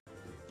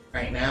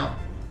right now.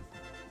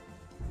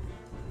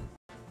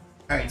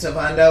 All right, so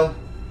Vondo,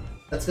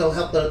 let's go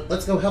help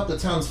the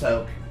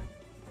townsfolk.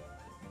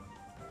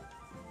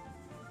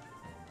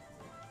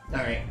 All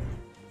right.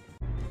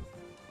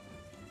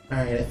 All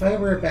right. If I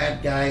were a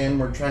bad guy and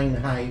we're trying to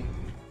hide,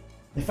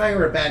 if I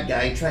were a bad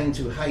guy trying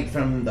to hide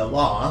from the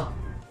law,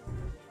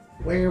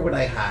 where would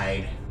I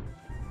hide?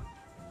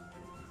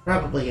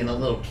 Probably in a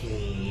little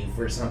cave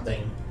or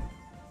something.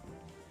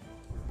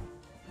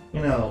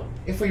 You know,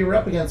 if we were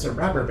up against a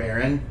robber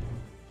baron,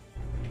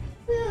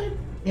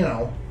 you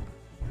know.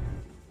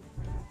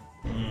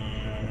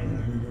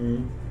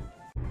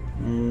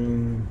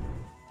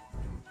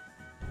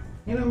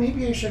 You know,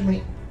 maybe I should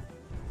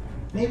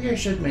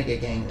make a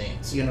gang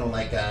name. So, you know,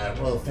 like a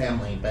royal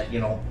family, but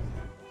you know,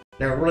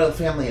 they're a royal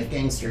family of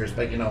gangsters,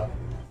 but you know,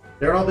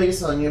 they're all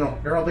based on, you know,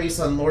 they're all based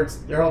on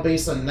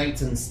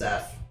knights and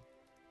stuff.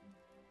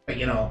 But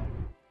you know,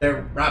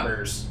 they're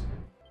robbers.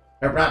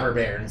 They're robber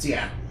barons,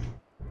 yeah.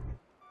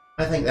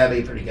 I think that'd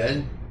be pretty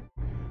good.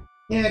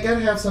 Yeah, gotta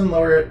have some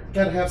lower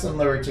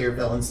tier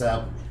villains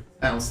to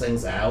balance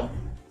things out.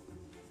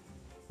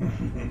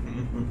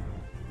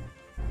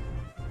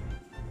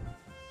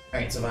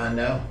 Alright,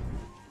 Savando.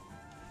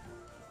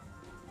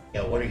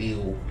 Yo, what are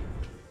you?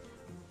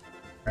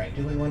 Alright,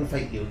 do we want to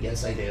fight you?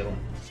 Yes, I do.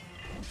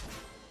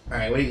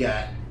 Alright, what do you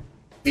got?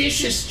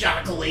 Vicious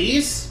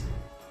Jockeys!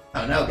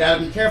 Oh no,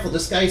 gotta be careful,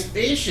 this guy's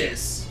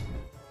vicious!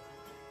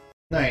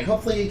 Alright,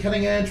 hopefully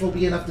Cutting Edge will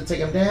be enough to take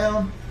him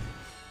down.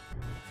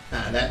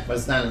 Ah, that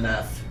was not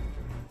enough.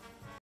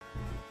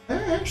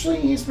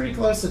 Actually, he's pretty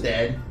close to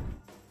dead.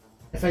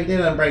 If I did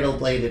Unbridled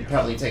Blade, it'd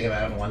probably take him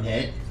out in one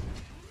hit.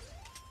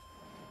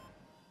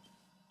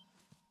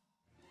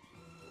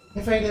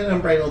 If I did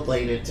Unbridled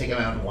Blade, it'd take him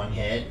out in one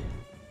hit.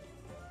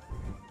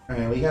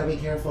 Alright, we gotta be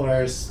careful.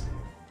 I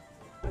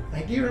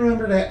do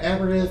remember that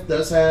Aberith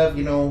does have,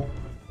 you know,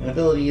 an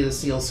ability to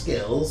seal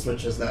skills,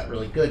 which is not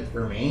really good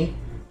for me.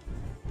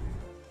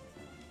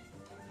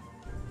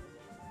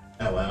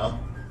 Oh well.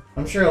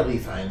 I'm sure it'll be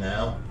fine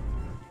now.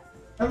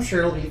 I'm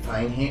sure it'll be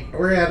fine.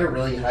 We're at a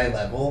really high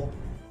level.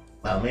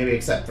 Well, maybe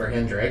except for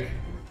Hendrik.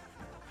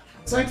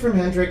 Aside from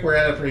Hendrik, we're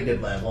at a pretty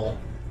good level.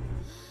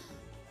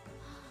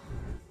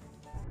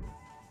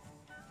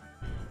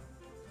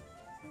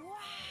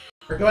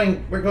 We're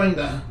going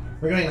to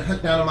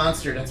hunt down a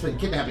monster that's been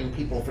kidnapping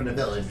people from the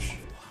village.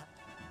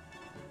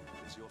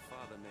 Is your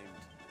father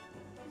named?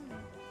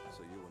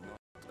 So you were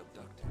not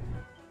abducted.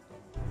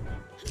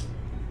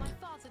 My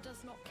father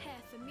does not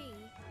care for me.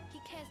 He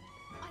cares.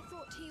 I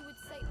thought he would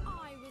say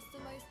I was the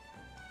most.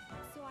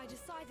 So I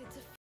decided to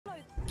follow.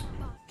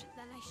 But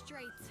then I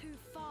strayed too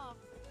far.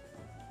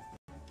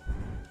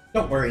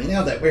 Don't worry.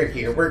 Now that we're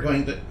here, we're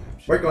going to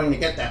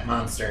get that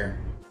monster.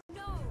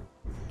 No.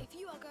 If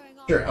you are going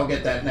on. Sure, I'll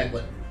get that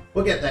necklace.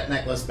 We'll get that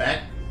necklace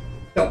back.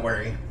 Don't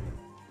worry.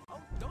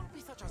 Oh, don't be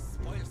such a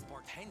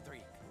spoilsport,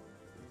 Hendrik.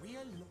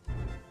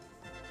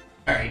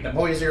 Alright, the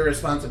boys are your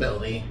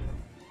responsibility.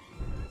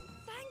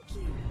 Thank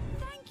you.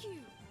 Thank you.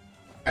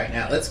 Alright,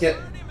 now let's go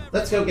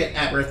get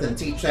Aberith and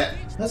teach that.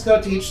 Let's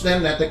go teach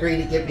them that the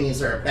greedy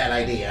kidneys are a bad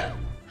idea.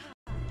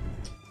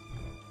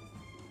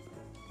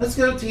 Let's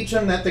go teach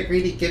them that the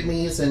greedy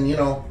kidneys and, you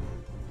know,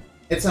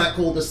 it's not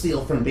cool to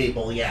steal from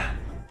people, yeah.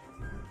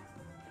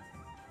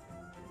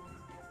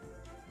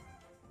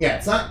 Yeah,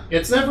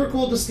 it's never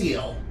cool to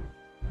steal.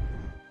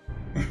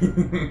 I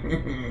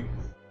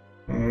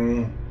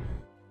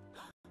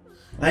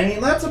mean,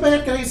 lots of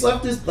bad guys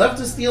love to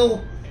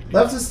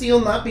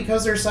steal not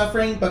because they're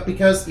suffering, but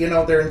because, you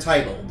know, they're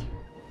entitled.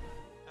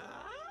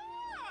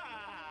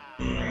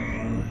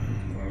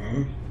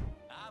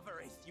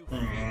 Avarice, you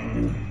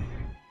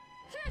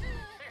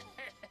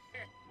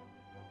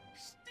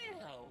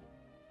Still,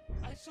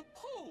 I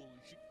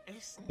suppose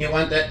You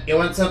want that? You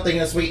want something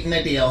to sweeten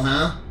the deal,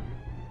 huh?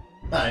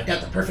 Oh, I've got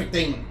the perfect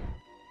thing.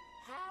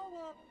 How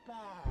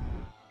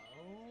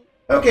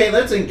about Okay,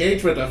 let's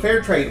engage with a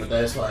fair trade with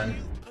this one.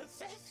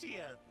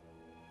 possession?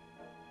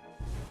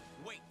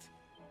 Wait.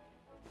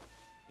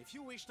 If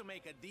you wish to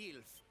make a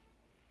deal,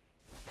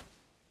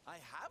 I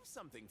have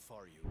something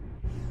for you.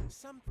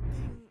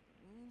 Something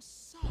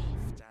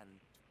soft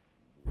and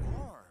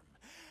warm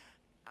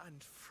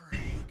and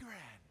fragrant.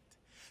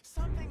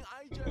 Something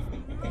I just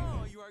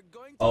know you are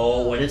going to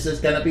Oh, what is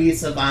this gonna be,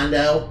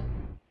 Savando?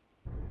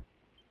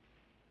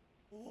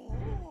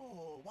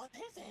 Oh, what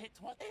is it?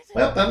 What is it?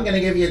 Well, I'm gonna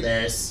give you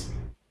this.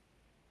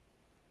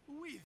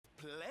 With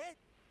play?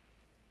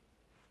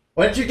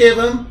 What'd you give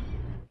him?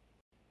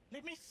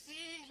 Let me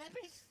see. Let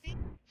me see.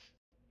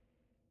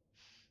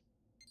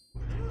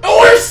 A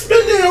horse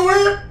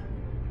manure!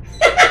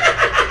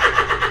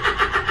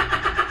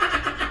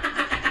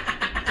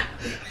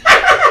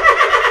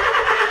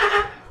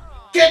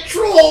 Get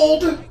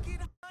trolled! Like it,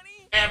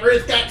 honey?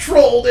 Everett got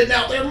trolled and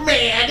now they're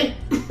mad!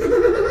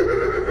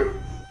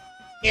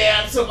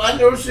 Yeah,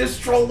 Savando's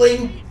just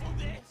trolling.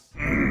 This.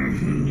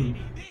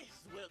 Maybe this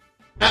will.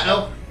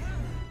 Uh-oh.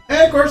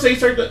 And of course they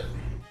start to...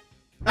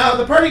 Oh,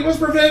 the party was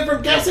prevented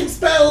from casting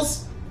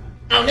spells!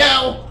 Oh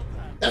no!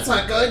 That's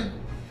not good.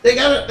 They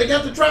got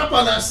the drop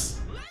on us.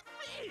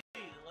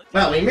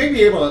 Well, we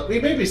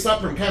may be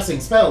stopped from casting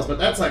spells, but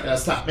that's not gonna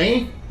stop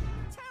me.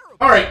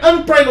 Alright,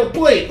 Unbridled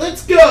Blade,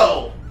 let's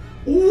go!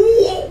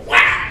 Whoa,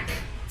 whack!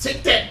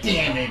 Take that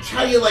damage,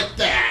 how you like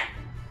that?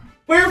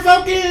 We're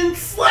fucking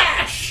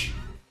Slash!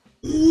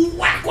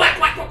 Whack, whack,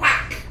 whack, whack,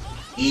 whack!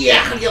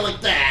 Yeah, how do you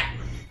like that?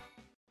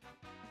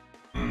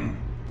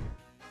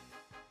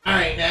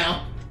 Alright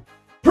now.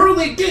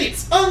 Pearly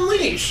Gates,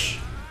 unleash!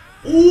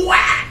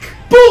 Whack!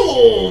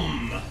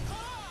 Boom!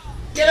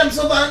 Get him,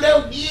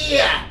 Salvando!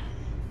 Yeah!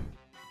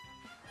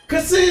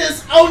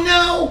 Cassis! Oh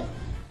no!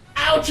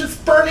 Ouch, it's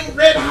burning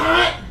red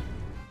hot!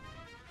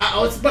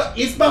 Uh-oh,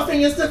 he's buffing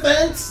his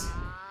defense?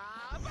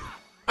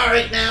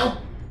 Alright now.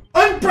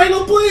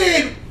 Unbridled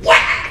Blade!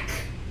 Whack!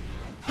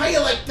 How you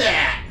like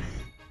that?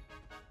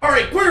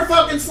 Alright, Queer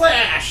Falcon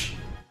Slash!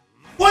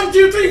 1,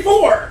 2, 3,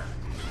 4!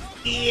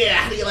 Yeah,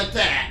 how do you like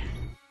that?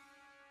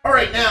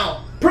 Alright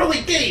now,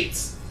 Pearly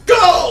Gates!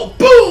 Go!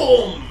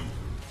 Boom!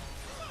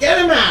 Get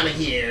him out of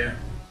here!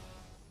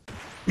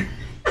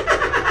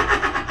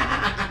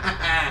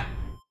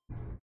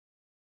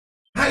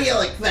 How do you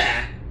like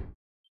that?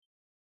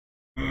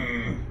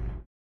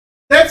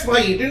 That's why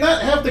you do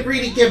not have the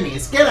greedy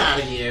gimmies. Get out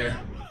of here.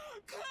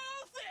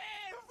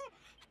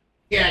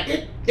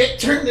 Yeah, get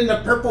turned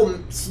into purple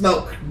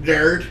smoke,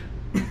 nerd.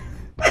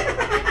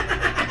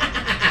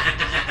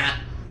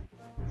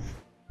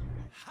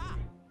 Ha!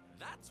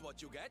 That's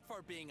what you get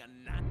for being a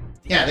nasty.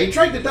 Yeah, they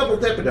tried to double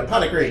dip into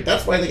pot of greed.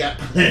 That's why they got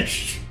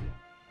punished.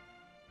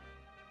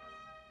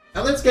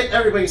 Now let's get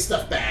everybody's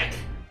stuff back.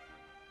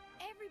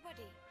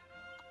 Everybody.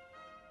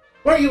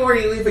 What are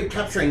you even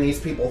capturing these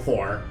people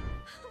for?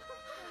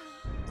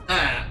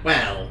 Ah,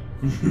 well.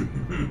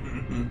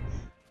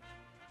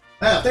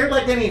 Well, if they're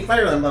like any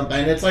Fire Emblem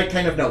bandits, I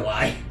kind of know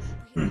why.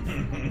 You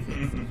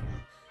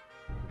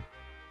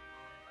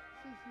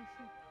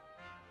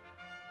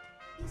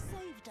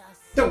saved us.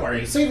 Don't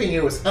worry, saving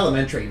you was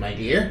elementary, my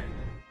dear.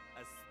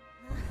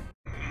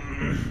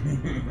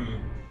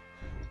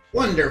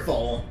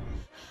 Wonderful.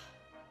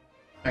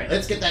 Alright,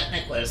 let's get that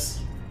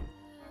necklace.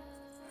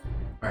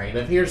 Alright,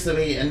 it appears to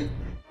be an...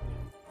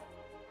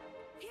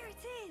 Here it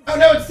is. Oh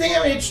no, it's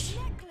damaged!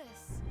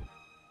 Necklace.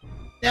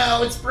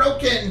 No, it's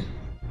broken!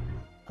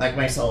 Like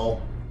my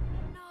soul.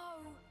 No.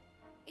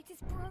 It is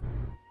broken.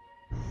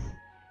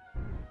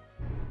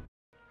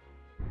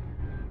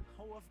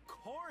 Oh, of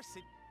course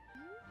it.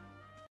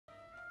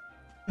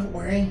 Don't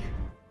worry.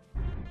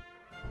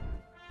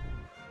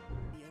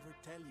 He ever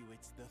tell you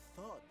it's the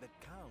thought that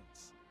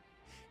counts?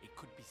 It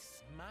could be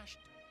smashed.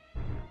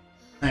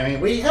 I mean,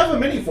 we have a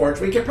mini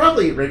forge. We could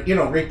probably,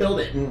 rebuild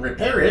it and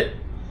repair it.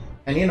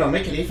 And,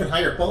 make it even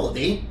higher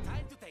quality.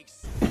 Time to take.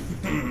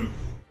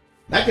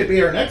 That could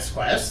be our next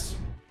quest.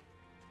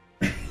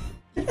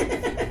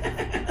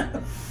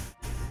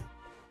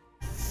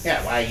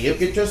 Yeah, why, you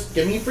could just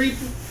give me free...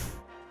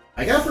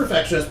 I got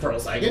Perfectionist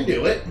Pearls, I can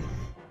do it.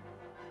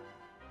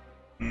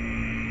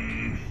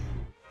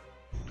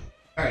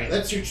 Alright,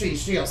 let's search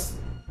these shells.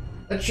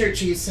 Let's search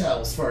these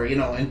cells for,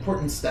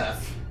 important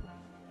stuff.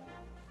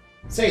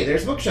 Say,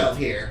 there's a bookshelf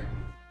here.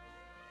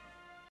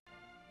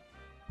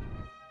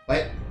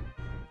 What?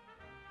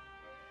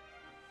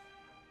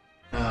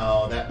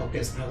 Oh, that book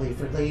is probably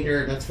for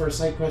later. That's for a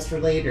side quest for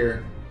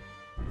later.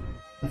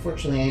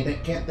 Unfortunately, I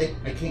can't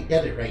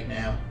get it right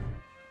now.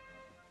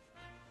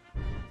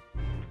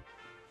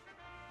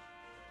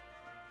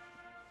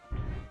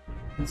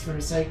 That's for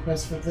a side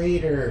quest for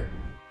later.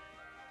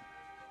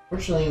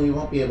 Fortunately, we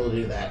won't be able to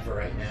do that for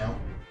right now.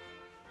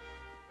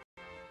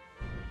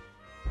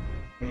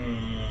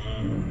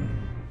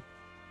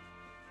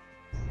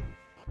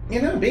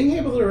 Being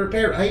able to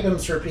repair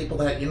items for people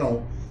that,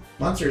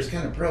 monsters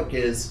kind of broke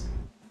is,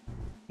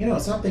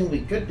 something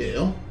we could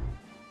do.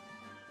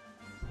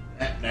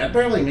 that'd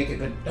probably make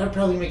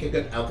a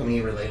good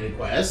alchemy related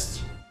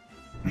quest.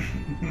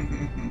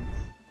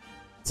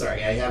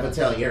 Sorry, I have a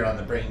tail here on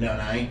the brain, don't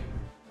I?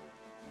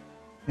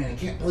 Man, I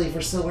can't believe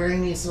we're still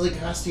wearing these silly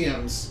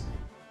costumes.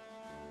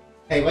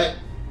 Hey, what?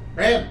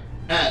 Brad,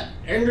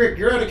 Hendrik,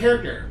 you're out of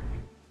character.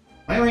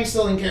 Why am I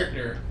still in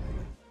character?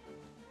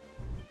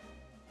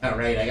 Oh,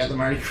 right, I got the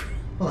Marty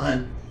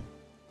on.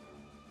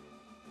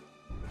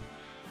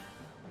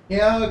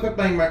 Yeah, I'll equip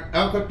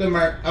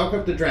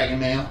the dragon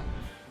mail.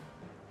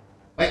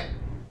 What?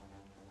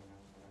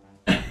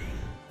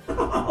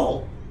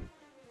 Oh.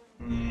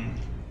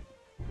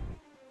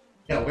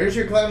 Yo, where's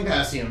your clown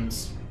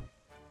costumes?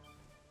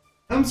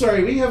 I'm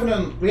sorry, we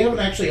haven't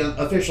actually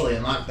officially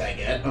unlocked that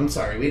yet. I'm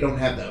sorry, we don't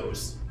have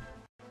those.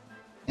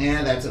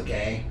 Yeah, that's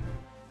okay.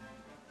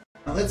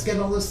 Now let's get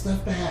all this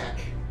stuff back.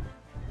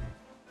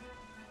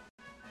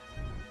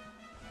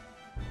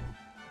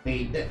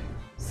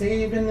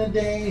 Saving the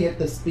day at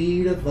the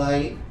speed of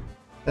light.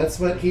 That's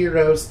what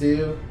heroes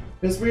do.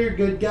 'Cause we're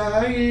good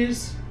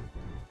guys.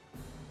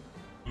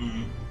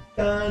 Dun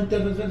dun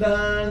dun dun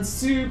dun,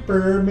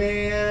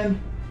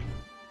 Superman.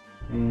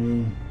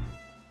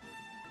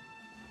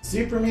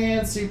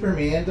 Superman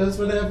does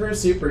whatever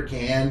Super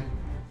can.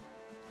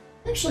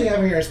 Actually,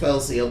 having our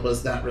spell sealed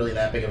was not really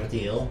that big of a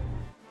deal.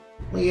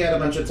 We had a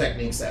bunch of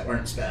techniques that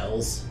weren't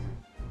spells.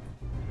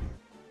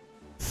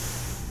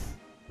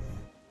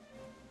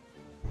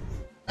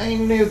 I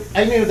knew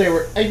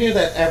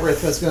that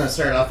Everett was gonna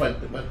start off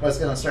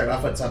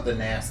with something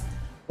nasty.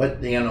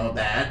 But you know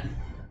that.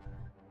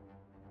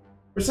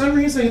 For some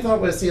reason, I thought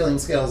it was sealing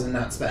skills and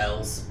not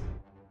spells.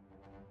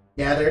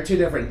 Yeah, there are two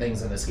different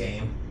things in this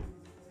game.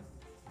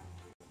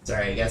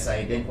 Sorry, I guess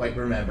I didn't quite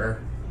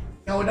remember.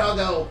 Yo,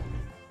 doggo!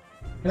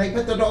 Can I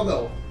pet the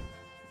doggo?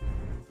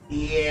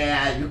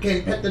 Yeah, you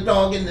can pet the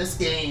dog in this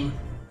game.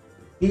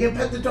 You can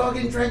pet the dog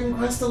in Dragon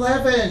Quest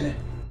XI.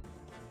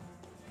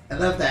 I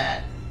love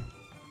that.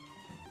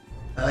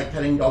 I like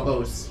petting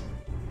doggos.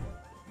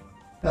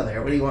 Oh,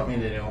 there. What do you want me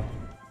to do?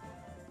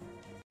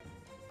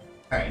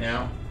 Alright,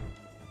 now.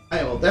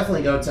 I will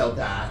definitely go tell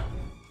Da.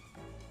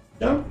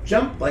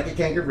 Jump like a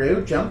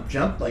kangaroo.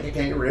 Jump like a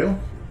kangaroo.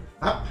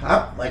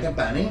 Hop like a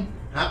bunny.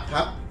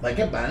 Hop like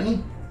a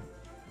bunny.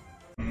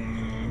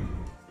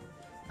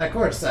 Of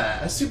course,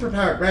 a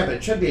superpowered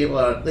rabbit should be able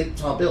to leap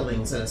tall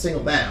buildings in a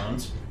single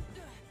bound.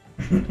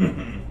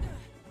 You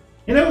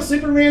know,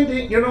 Superman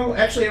didn't,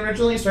 actually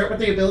originally start with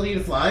the ability to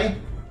fly.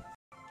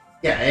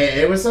 Yeah,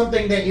 it was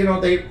something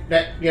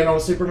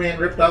that, Superman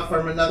ripped off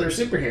from another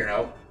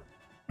superhero.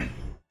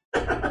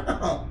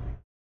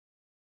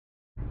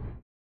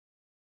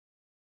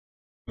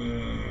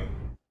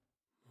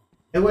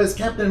 It was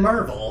Captain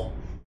Marvel.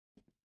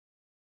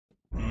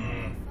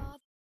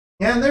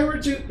 Yeah, there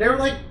was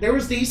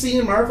DC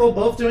and Marvel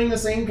both doing the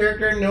same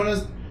character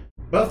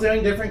both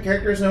doing different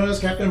characters known as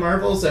Captain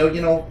Marvel, so,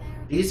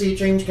 DC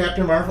changed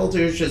Captain Marvel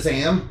to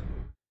Shazam.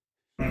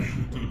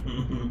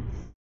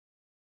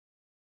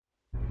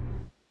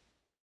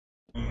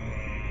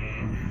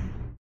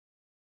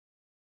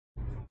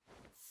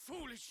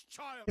 Foolish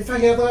child. If I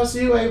had lost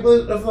you, I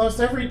would have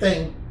lost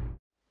everything.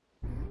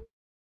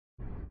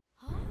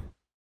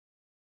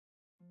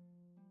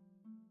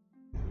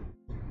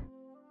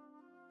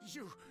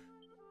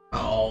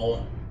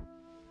 Oh.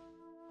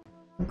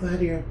 I'm glad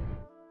you're...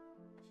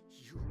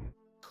 You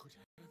could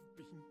have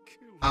been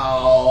killed.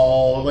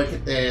 Oh, look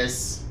at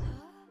this.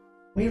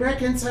 We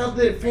reconciled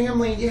the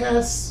family,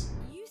 yes.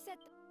 You said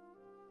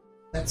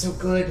That's so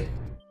good.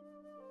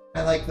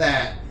 I like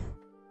that.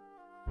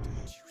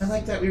 I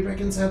like that we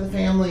reconciled the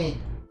family.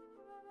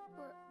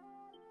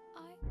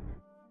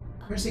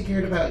 Percy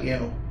cared about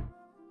you.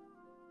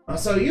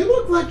 Also, you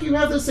look like you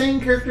have the same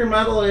character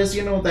model as,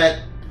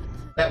 that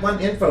one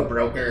info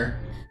broker.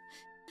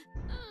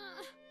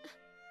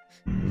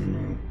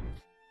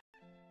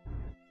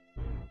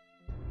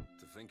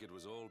 To think it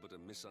was all but a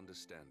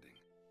misunderstanding.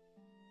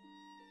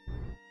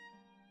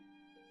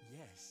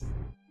 Yes,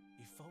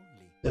 if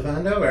only.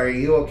 Devando, are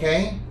you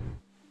okay?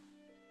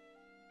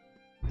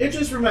 It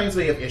just reminds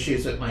me of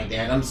issues with my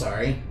dad, I'm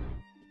sorry.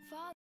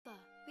 Father,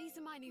 these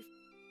are my new...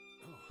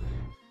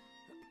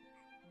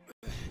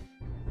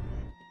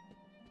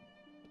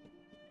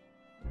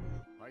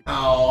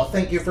 Oh,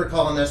 thank you for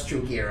calling us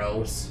true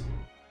heroes.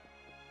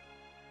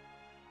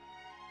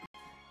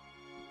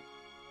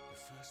 The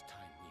first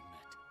time we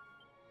met,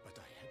 but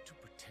I had to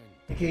pretend.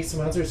 In case the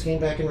monsters came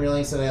back and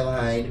realized that I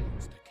lied. The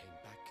monster came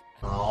back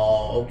and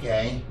Oh,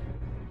 okay.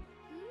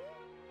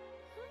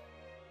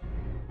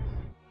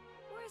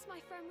 Where's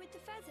my friend with the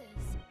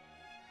feathers?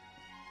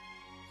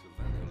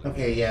 Savannah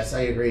Okay, yes,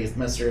 I agree with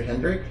Mr.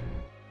 Hendrik.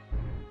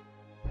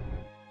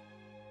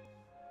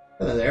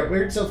 Hello there,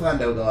 where'd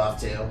Sylphando go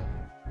off to?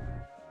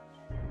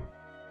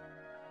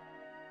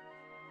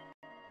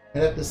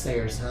 Head up the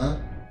stairs, huh?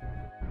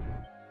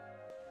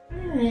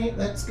 Alright,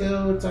 let's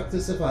go talk to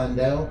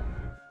Sylphando.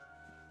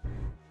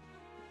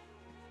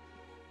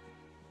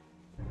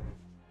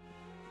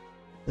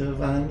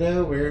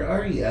 Sylphando, where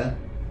are ya?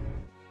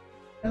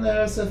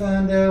 Hello,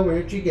 Sylphando,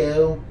 where'd you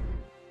go?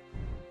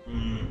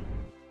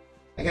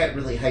 I got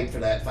really hyped for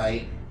that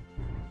fight.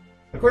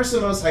 Of course,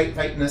 the most hyped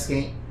fight in this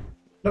game...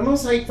 The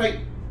most hyped fight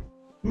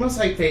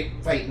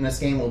in this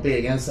game will be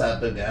against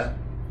Buga.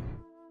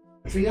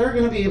 Which we are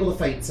going to be able to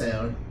fight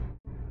soon.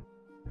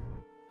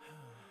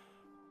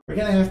 We're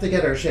going to have to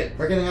get our ship.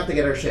 We're going to have to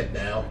get our ship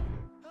now.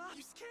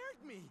 You scared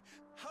me.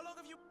 How long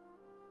have you...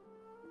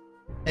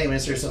 Hey,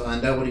 Mr.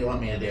 Savando, what do you want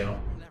me to do?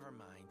 Never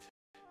mind.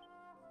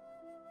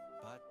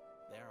 But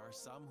there are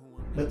some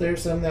who... But there are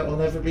some that will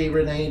never be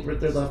renamed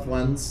with their loved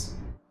ones.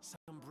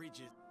 Some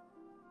bridges.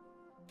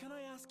 Can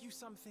I ask you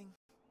something?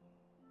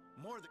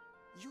 More than...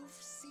 You've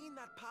seen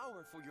that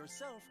power for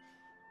yourself,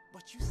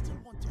 but you still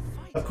want to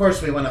fight. Of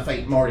course we want to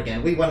fight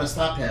Morrigan. We want to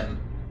stop him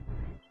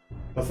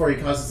before he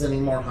causes any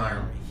more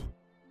harm.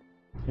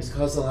 He's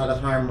caused a lot of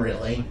harm,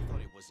 really. I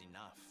thought it was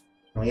enough.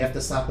 And we have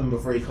to stop him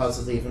before he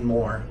causes even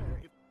more.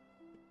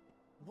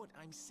 What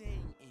I'm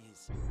saying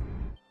is...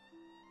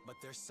 But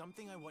there's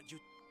something I want you...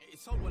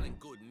 It's all well and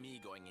good me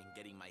going and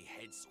getting my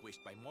head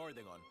squished by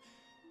Morrigan.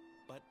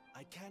 But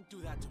I can't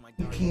do that to my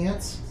You darling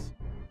can't? friends.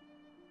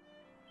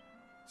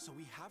 So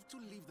we have to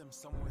leave them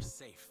somewhere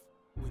safe.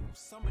 With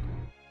somebody...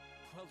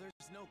 Well,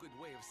 there's no good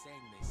way of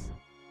saying this.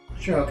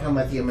 Sure, I'll come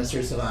with you,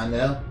 Mr.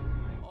 Savando.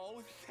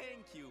 Oh,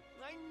 thank you.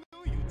 I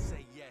knew you'd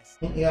say yes.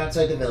 Meet you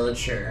outside the village,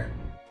 sure.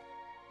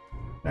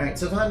 Alright,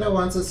 Savando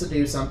wants us to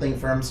do something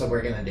for him, so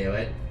we're gonna do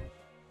it.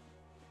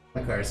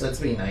 Of course,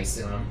 let's be nice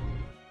to him.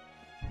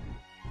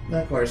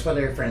 Of course, what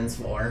are friends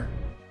for?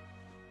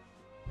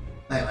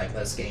 I like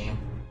this game.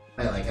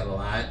 I like it a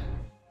lot.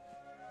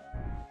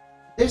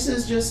 This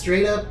is just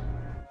straight up...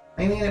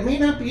 I mean, it may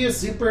not be a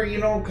super, you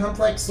know,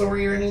 complex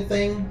story or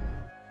anything.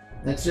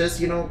 It's just,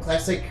 you know,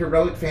 classic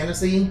heroic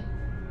fantasy.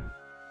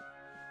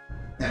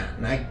 Nah,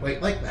 not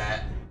quite like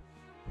that.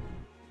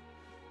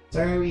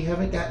 Sorry, we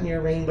haven't gotten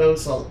your rainbow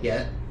salt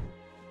yet.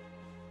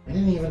 I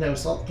didn't even know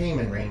salt came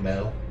in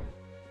rainbow.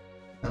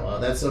 Oh well,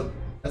 that's the...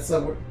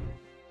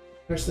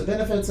 There's the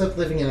benefits of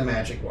living in a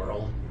magic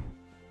world.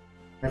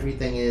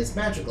 Everything is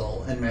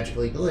magical and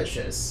magically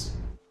delicious.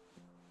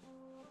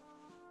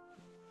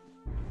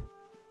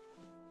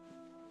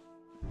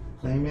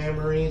 My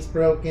memory's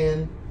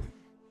broken.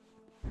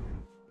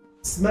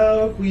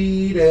 Smoke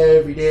weed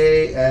every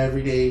day,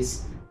 every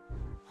day's.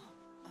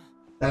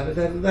 Da da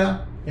da da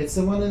da. It's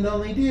the one and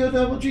only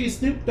D-O-double-G,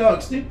 Snoop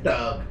Dogg, Snoop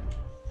Dogg.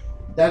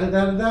 Da da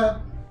da da da.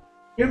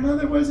 Your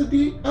mother was a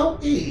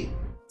D-O-E.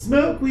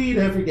 Smoke weed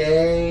every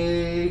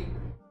day.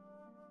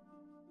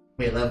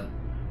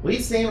 We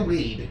stand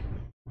weed.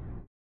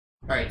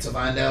 Alright,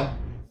 Savando.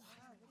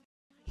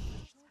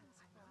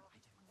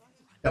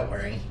 Don't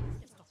worry.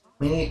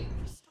 We need...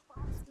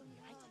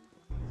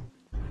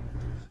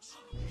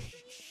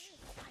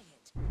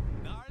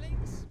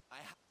 Darlings,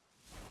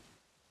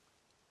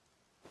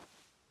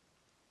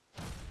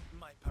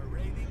 my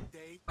parading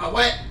day. Oh,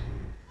 what?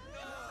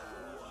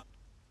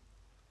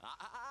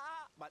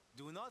 But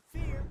do not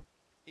fear.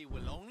 It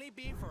will only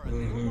be for a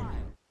little while.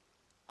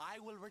 I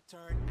will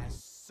return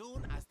as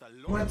soon as the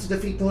Lord... Want to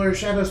defeat the Lord of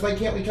Shadows? Why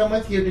can't we come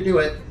with you to do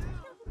it?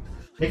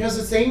 Because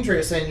it's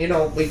dangerous and, you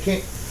know, we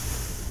can't...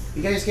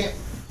 You guys can't...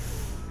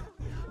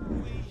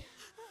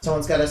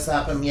 Someone's got to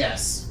stop him,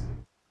 yes.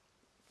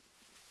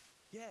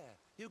 Yeah,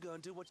 you go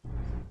and do what...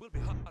 We'll be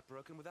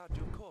heartbroken without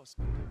you, of course,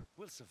 but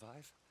we'll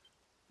survive.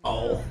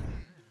 Oh.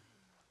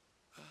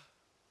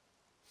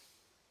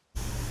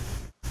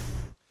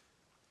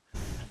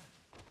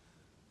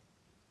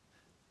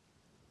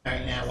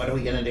 Alright, now, what are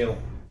we gonna do?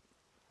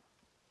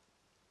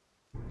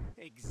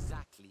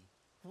 Exactly.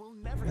 We'll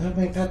never... Oh,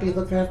 my puppy,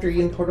 look after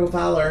you in Porto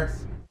Valor.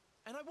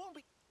 And I won't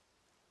be...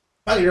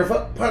 Oh, you're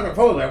Porto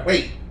Valor,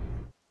 wait.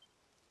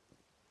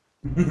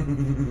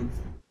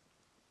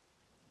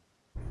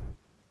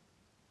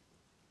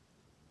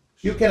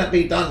 You cannot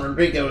be Don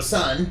Rodrigo's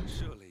son.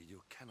 Surely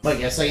you cannot... Well,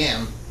 yes, I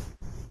am.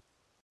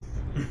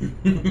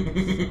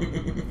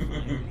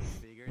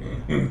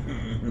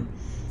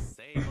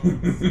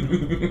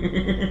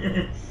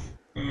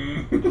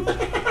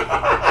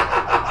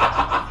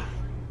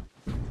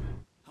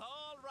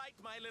 All right,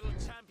 my little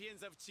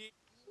champions of cheese.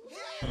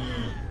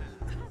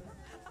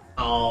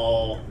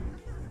 Oh.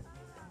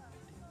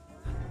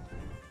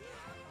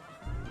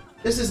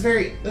 This is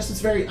very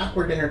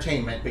awkward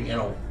entertainment, but you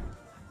know.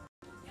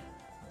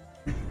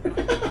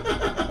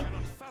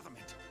 fathom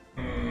it.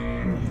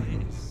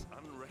 It's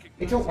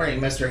Hey, don't worry,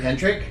 Mr.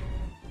 Hendrick.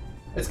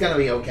 It's gonna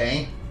be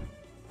okay.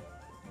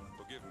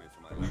 Forgive me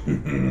for my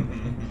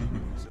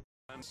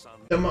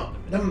grandson.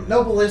 The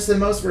noblest and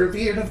most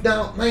revered of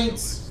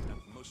knights. It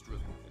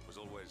was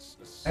always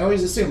I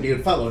always assumed he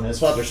would follow in his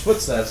father's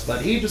footsteps,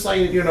 but he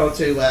decided, you know,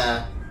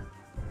 to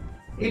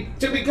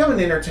become an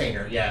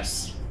entertainer,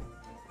 yes.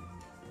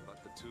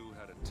 But the two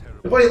had a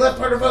terrible... The boy left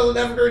part of all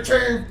never to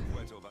return.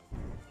 went over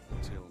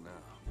until now.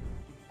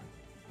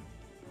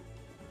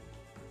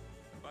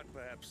 But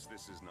perhaps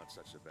this is not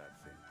such a bad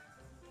thing.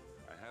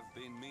 I have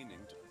been meaning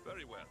to...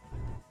 Very well.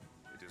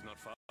 It is not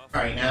far from...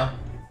 Alright, now,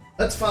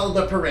 let's follow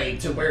the parade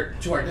to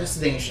our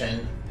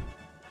destination.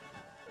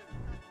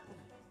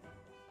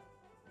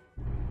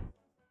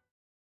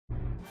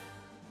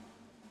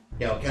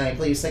 Yo, can I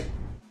please take...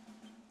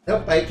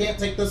 Nope, I can't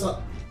take this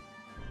up.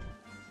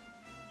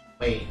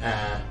 Wait,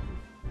 Alright,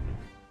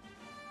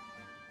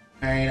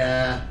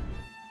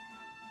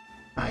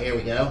 here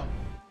we go.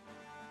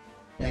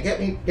 Yeah, get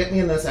me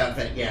in this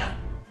outfit, yeah.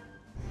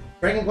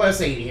 Dragon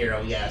Quest 8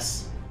 hero,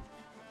 yes.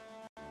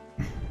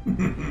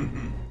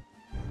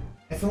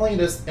 if only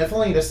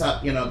to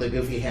stop, you know, the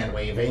goofy hand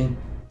waving.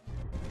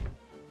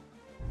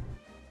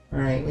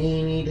 Alright,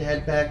 we need to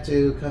head back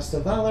to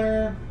Costa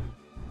Valor,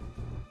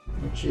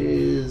 which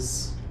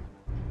is...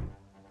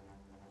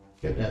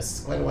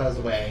 Goodness, quite a ways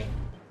away.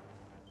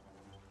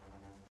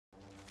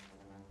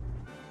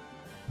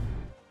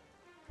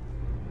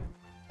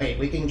 Wait,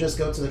 we can just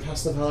go to the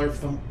Costa Valor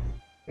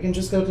we can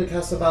just go to the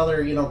Costa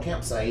Valor, you know,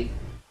 campsite.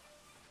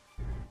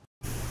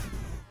 Oh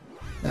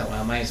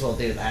well, might as well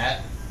do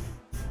that.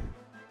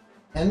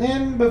 And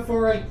then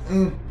before I...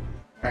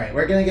 Alright,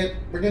 we're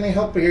gonna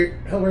help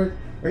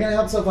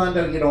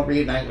Sylvando, you know,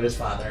 reunite with his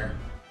father.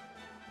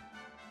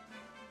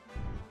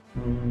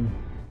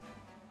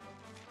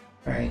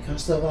 Alright,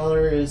 Costa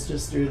Valor is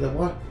just through the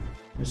what?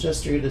 It's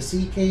just through the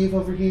sea cave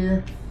over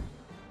here.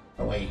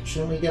 Oh wait,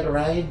 shouldn't we get a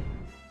ride?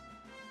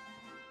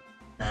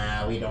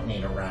 Nah, we don't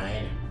need a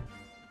ride.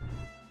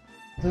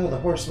 Though the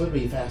horse would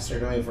be faster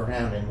to move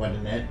around in,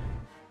 wouldn't it?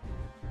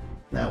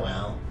 Oh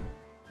well.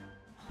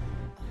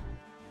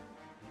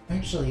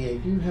 Actually, I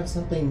do have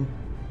something...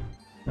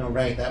 Oh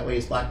right, that way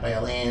is blocked by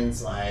a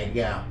landslide,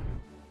 yeah.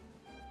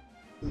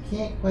 We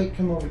can't quite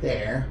come over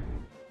there.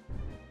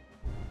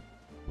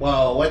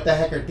 Whoa, what the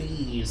heck are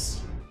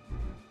these?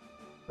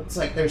 Looks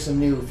like there's some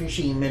new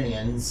fishy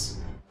minions.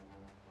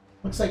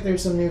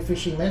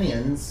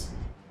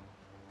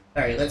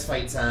 Alright, let's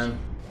fight some.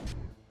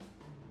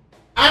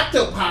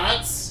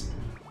 Octopods!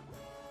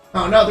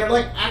 Oh no, they're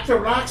like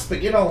Octorocks,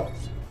 but you know,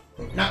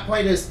 not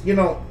quite as, you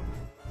know...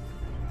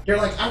 They're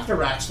like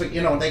Octorocks, but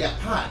you know, they got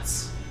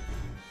pots.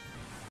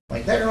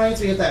 Like, that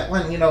reminds me of that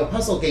one, you know,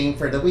 puzzle game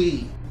for the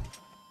Wii.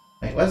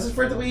 Wait, was it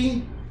for the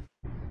Wii?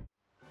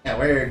 Yeah,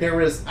 where there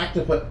was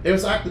there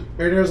was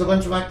a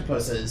bunch of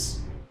octopuses.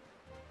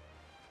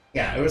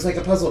 Yeah, it was like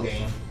a puzzle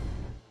game.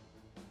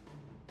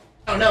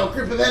 Oh no,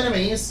 group of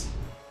enemies!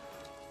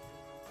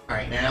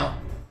 Alright, now.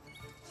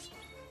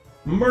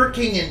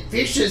 Murking and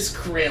Vicious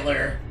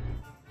Kriller.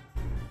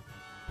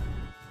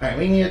 Alright,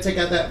 we need to take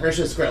out that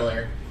Vicious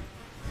Kriller.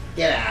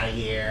 Get out of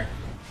here.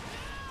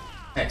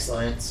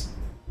 Excellent.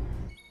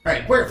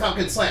 Alright, where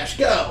Falcon Slash,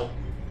 go!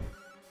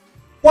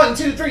 1,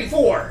 2, 3,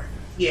 4!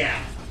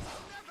 Yeah.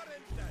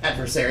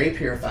 Adversary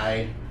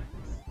purified.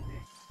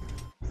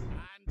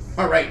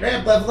 Alright,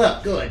 Rab level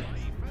up, good.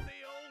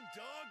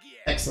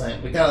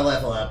 Excellent, we gotta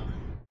level up.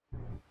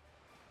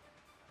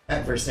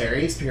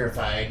 Adversaries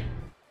purified.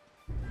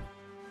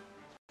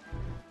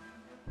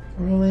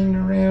 Rolling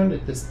around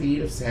at the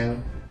speed of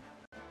sound.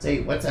 Say,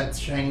 what's that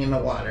shining in the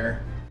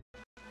water?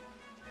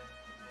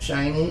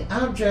 Shiny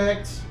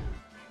object!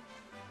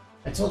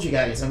 I told you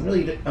guys, I'm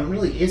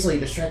really easily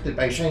distracted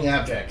by shiny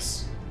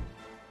objects.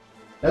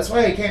 That's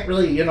why I can't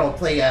really, you know,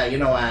 play,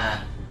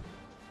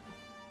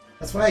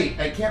 that's why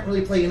I can't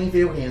really play any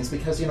video games,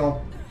 because, you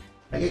know,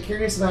 I get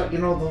curious about, you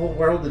know, the whole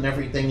world and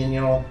everything, and,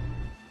 you know,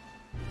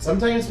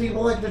 sometimes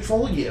people like to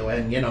troll you,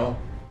 and, you know,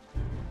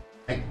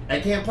 I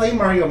can't play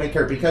Mario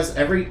Maker because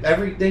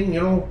everything,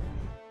 you know,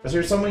 because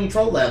there's so many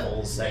troll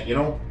levels that, you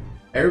know,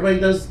 everybody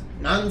does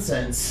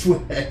nonsense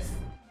with.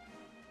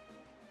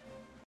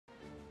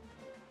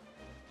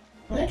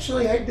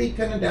 Actually, I'd be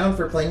kind of down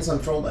for playing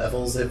some troll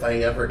levels if I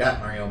ever got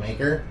Mario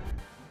Maker.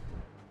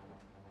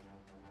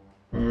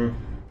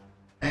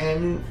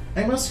 And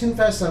I must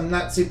confess, I've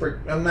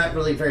never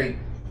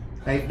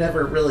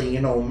really,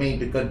 you know,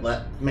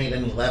 made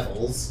any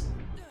levels.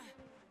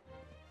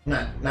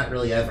 Not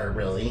really ever,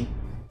 really.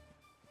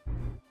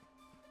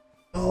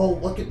 Oh,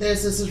 look at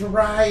this is a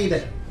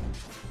ride!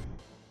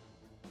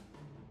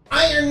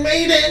 Iron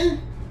Maiden!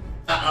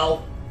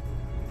 Uh-oh.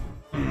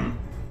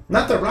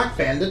 Not the rock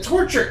band, the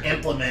torture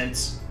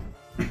implement!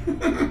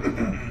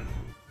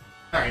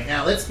 Alright,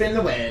 now let's spin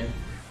the win.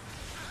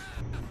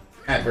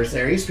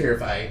 Adversaries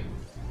purified.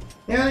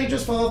 Yeah, they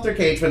just fall off their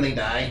cage when they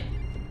die.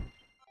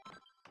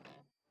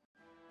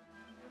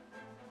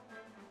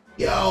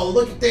 Yo,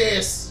 look at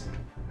this!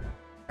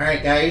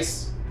 Alright,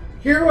 guys.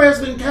 Hero has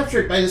been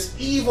captured by this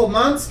evil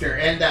monster,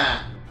 and,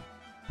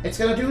 it's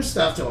gonna do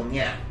stuff to him,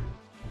 yeah.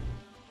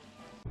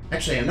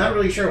 Actually, I'm not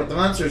really sure what the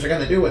monsters are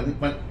gonna do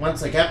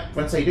once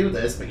they do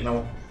this, but, you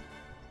know,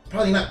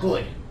 probably not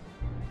good.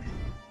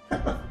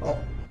 Oh.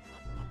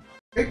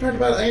 Great part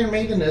about Iron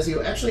Maiden is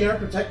you actually are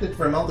protected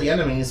from all the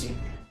enemies.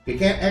 You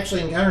can't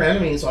actually encounter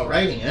enemies while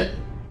riding it.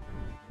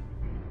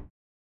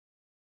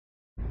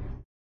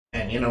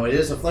 And, you know, it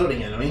is a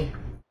floating enemy.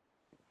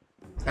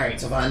 Alright,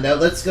 Sylvando,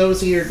 let's go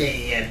see your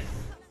dad.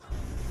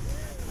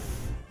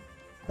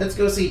 Let's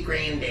go see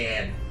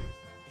Granddad.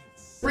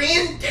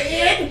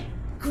 Granddad?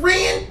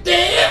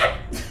 Granddad!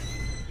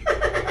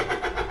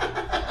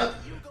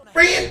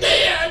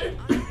 Granddad!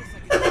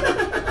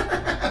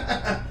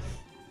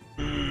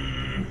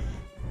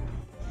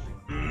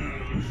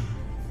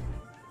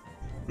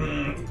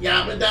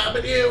 Yabba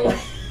dabba doo.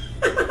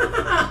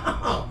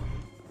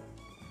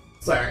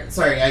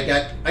 Sorry, I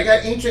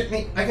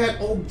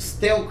got old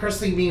stale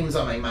crusty memes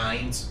on my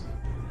mind.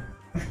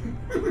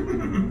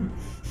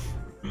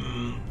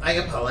 I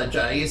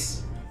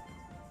apologize.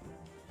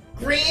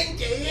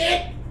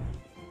 Granddad!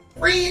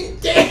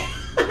 Granddad!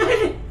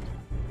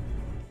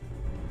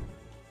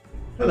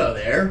 Hello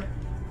there.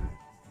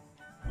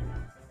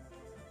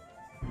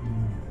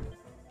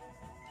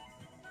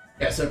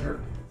 Yes, I've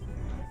heard.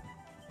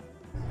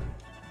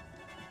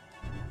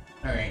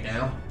 Alright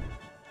now.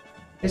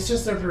 It's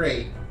just a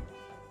parade.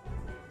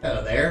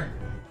 Hello there.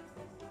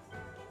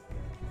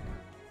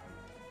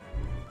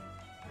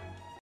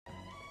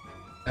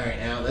 Alright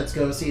now, let's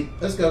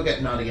go get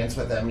an audience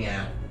with them,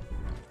 yeah.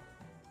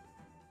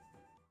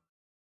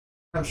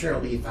 I'm sure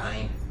it'll be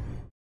fine.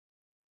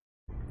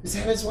 Is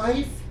that his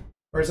wife?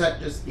 Or is that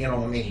just, you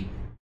know, me?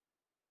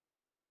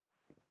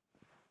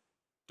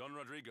 Don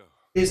Rodrigo.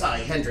 It's I,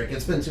 Hendrik.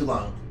 It's been too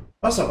long.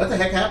 Also, what the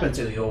heck happened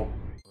to you?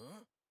 Huh?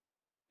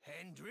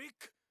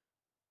 Hendrik?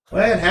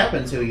 What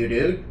happened to you,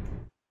 dude?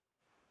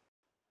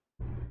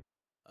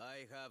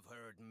 I have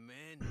heard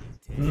many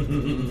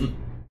tales.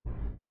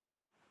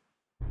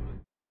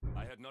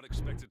 I had not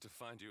expected to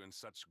find you in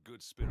such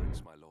good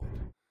spirits, my lord.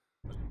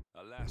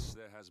 Alas,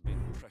 there has been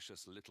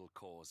precious little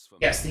cause for...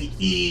 Yes, the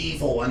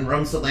evil one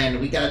roams the land.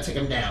 We gotta take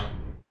him down.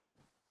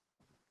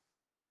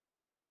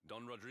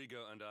 Don Rodrigo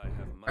and I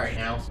have much... Alright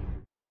now.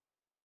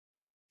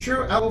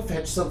 True, I will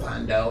fetch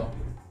Silvando.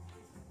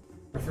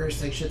 But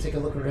first, I should take a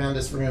look around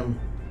this room.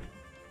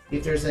 See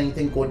if there's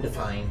anything good to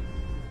find.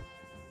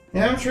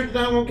 Yeah, I'm sure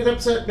Don won't get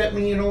upset at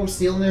me, you know,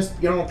 stealing his,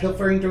 you know,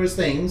 pilfering through his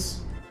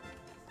things.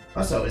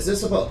 Also, is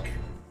this a book?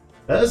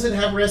 Does it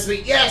have a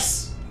recipe?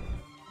 Yes!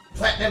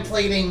 Platinum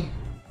plating.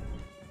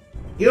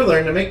 You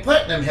learn to make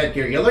platinum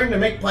headgear. You learn to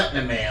make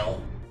platinum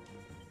mail.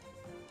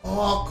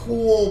 Oh,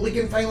 cool. We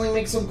can finally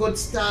make some good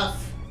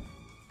stuff.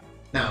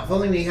 Now, if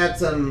only we had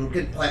some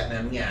good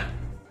platinum, yeah.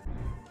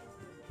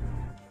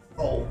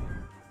 Oh.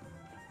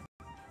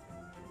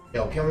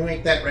 Yo, can we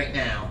make that right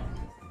now?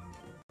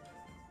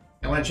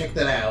 I want to check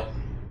that out.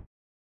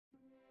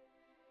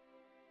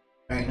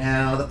 Right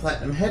now, the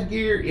platinum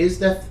headgear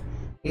is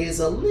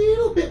a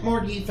little bit more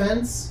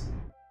defense.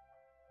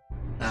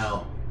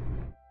 Oh.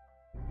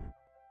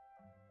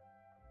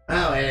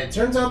 Oh, and it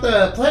turns out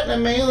the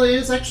platinum mail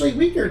is actually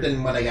weaker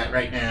than what I got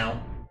right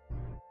now.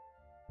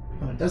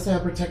 Oh, it does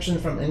have protection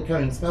from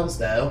incoming spells,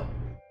 though.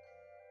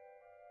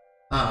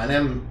 And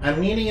I'm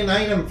needing an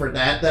item for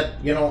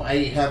that, you know,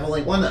 I have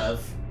only one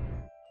of.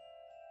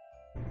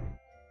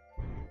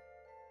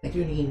 I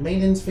do need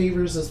maintenance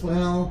favors as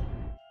well.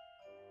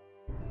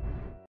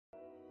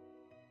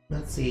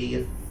 Let's see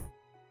if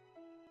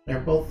they're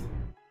both...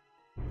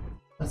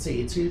 Let's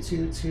see, 2,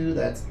 2, 2,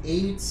 that's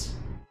 8.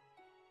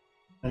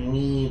 I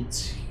need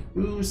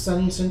 2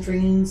 Sunny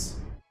Centrines.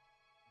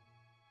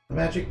 The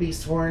Magic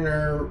Beast Horn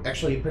are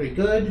actually pretty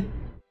good.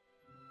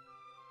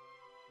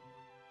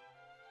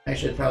 I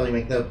should probably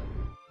make the...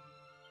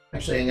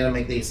 Actually, I'm gonna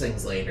make these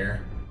things later.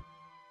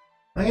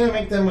 I'm gonna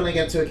make them when I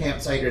get to a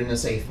campsite or in the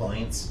save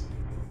points.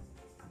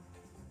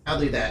 I'll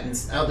do that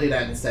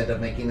instead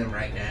of making them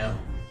right now.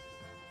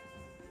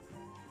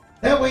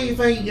 That way, if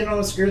I, you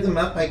know, screw them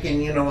up, I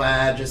can, you know,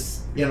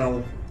 just, you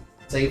know,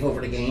 save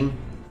over the game.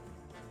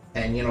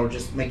 And, you know,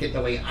 just make it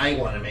the way I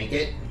want to make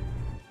it.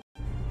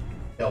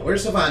 So,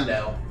 where's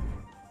Silvando?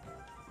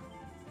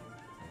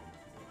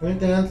 Went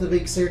down to the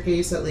big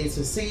staircase that leads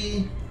to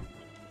sea.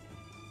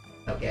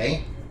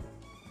 Okay.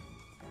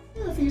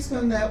 Well, if he's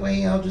gone that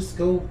way, I'll just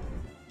go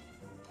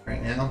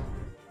right now.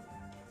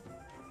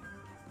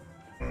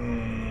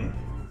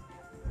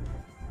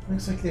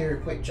 Looks like they're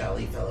quite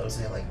jolly fellows.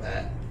 I like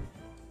that.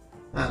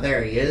 Ah,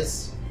 there he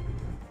is.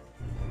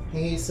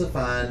 Hey,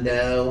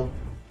 Silvando.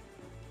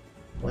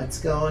 What's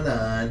going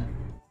on?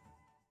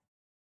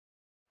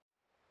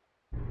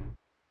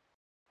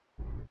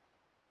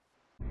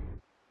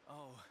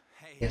 Oh,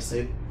 hey.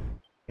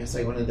 Yes,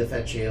 I wanted to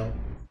fetch you.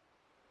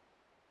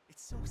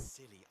 It's so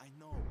silly, I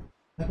know.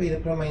 Happy to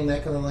put my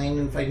neck on the line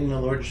and fighting the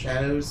Lord of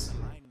Shadows.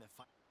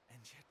 And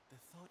yet the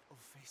thought of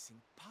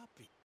facing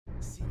Papi,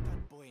 seeing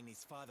that boy and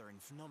his father in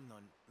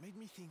Phenomenon, made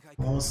me think I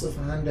could... Oh,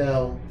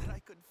 Silvando. That I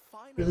could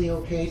finally... Really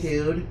okay,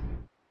 dude?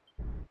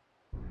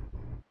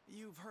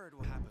 You've heard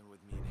what happened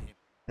with me and him.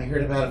 I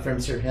heard about it from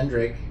Sir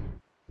Hendrik.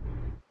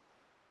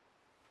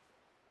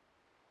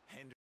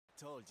 Hendrik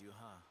told you,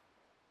 huh?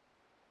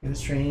 He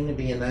was training to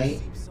be a knight.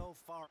 Seems so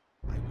far.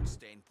 I would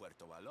stay in Puerto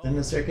Valor. Then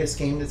the circus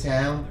came to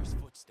town.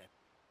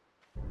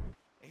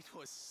 It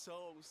was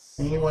so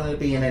And he wanted to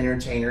be an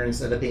entertainer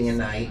instead of being a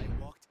knight.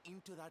 I walked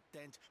into that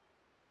tent,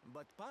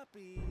 but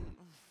Papi...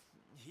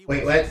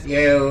 Wait, what?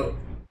 You...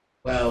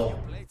 Well...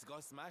 Plates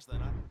got smashed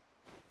and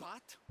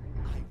but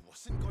I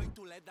wasn't going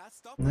to let that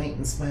stop. Knight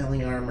in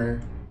smiling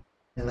armor.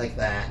 I like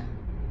that.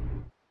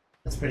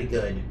 That's pretty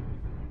good.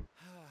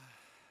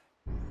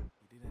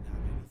 He didn't have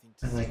anything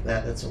to I like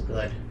that. That's so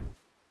good.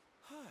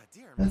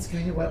 Dear That's me.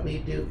 kind of what we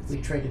do.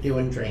 We try to do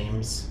in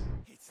dreams.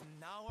 It's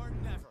now or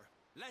never.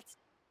 Let's...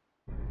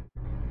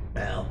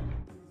 Well,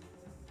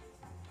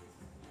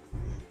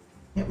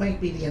 it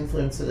might be the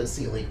influence of the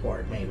S.M.I.L.E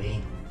port,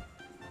 maybe.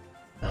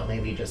 Well,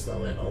 maybe just a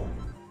little.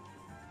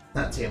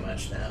 Not too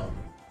much, though.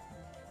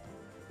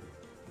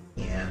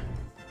 Yeah.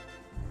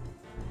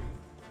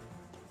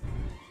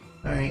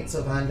 Alright,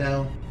 so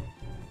Vondo,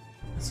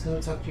 let's go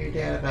talk to your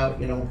dad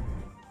about, you know,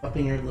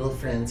 upping your little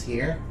friends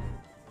here.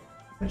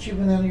 But you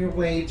went out of your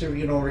way to,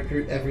 you know,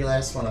 recruit every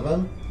last one of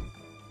them.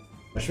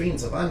 Which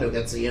means Vondo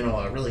gets, you know,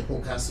 a really cool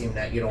costume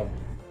that, you know,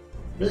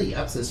 really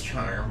ups his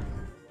charm.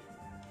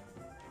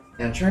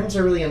 Now, charms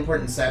are a really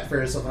important stat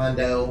for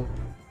Sylvando.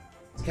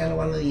 It's kind of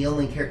one of the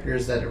only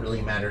characters that it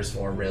really matters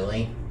for,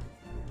 really.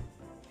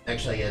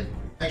 Actually,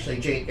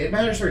 Jade, it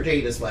matters for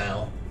Jade as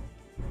well.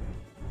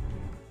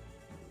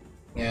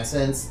 Yeah,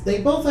 since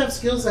they both have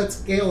skills that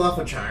scale off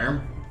a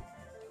charm.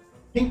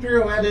 Pink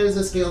Pirouette is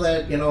a skill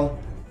that, you know...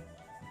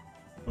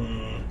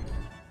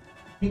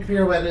 Pink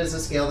Pirouette is a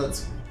skill that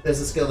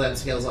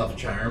scales off a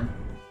charm.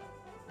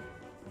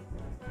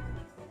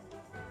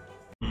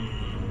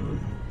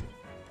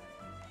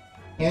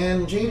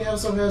 And Jade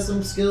also has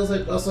some skills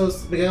that also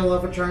scale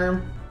off a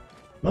charm.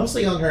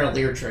 Mostly on her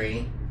Leer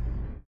tree.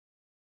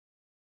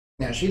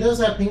 Now, she does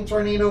have Pink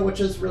Tornado, which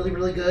is really,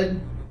 really good.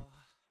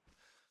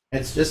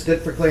 It's just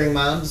good for clearing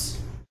mobs.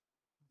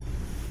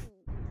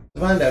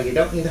 Vondo, you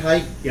don't need to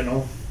hide, you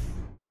know.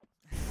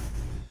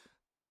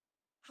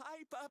 Hi,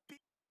 puppy.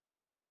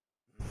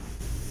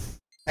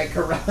 Hi,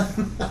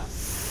 Karama.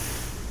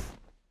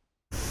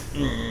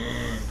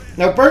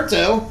 No, Berto!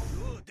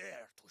 You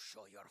dare to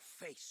show your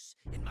face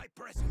in my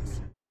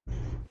presence.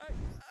 I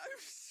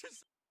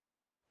just...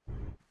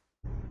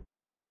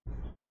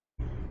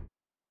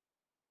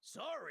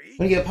 Sorry.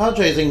 What are you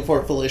apologizing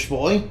for, foolish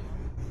boy?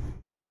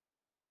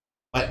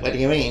 What do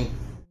you mean?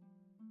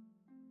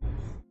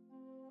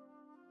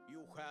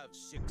 You have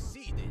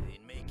succeeded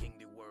in making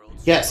the world...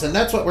 Yes, and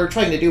that's what we're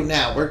trying to do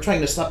now. We're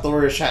trying to stop the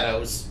Lord of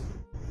Shadows.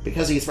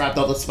 Because he's robbed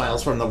all the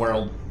smiles from the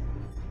world.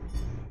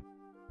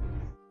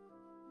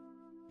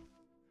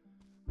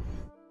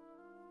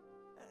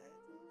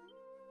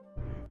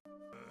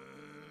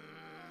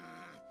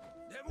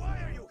 Then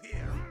why are you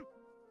here?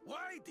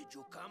 Why did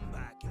you come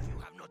back if you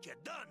have not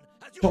yet done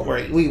as you... Don't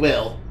worry, we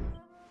will.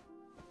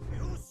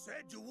 You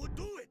said you would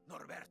do it,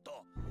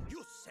 Norberto.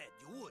 You said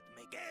you would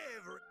make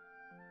every...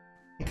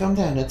 Calm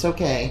down, it's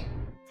okay.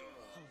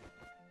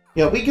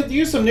 Yeah, we could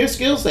use some new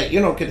skills that, you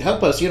know, could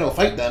help us, you know,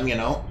 fight them, you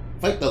know.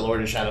 Fight the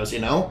Lord of Shadows, you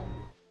know.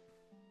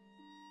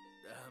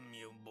 Damn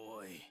you,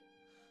 boy.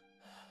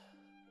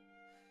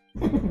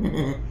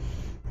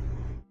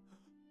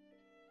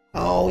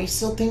 Oh, he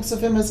still thinks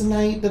of him as a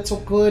knight. That's so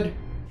good.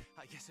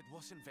 I guess it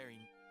wasn't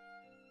very...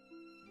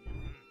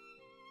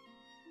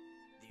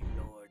 The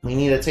Lord... We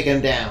need to take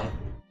him down.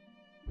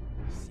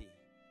 See,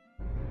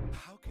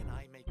 how can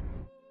I make...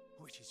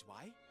 Which is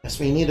why? Yes,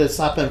 we need to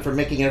stop him from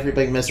making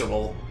everybody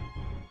miserable.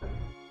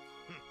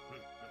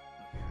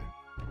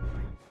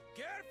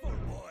 Careful,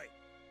 boy.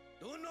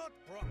 Do not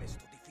promise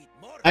to defeat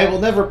more... I will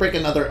never break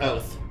another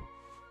oath.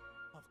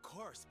 Of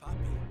course, Papi.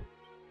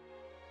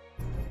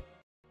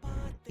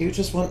 You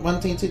just want one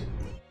thing to...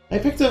 I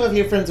picked up a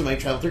few friends of my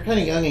tribe. They're kind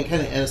of young and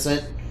kind of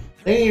innocent.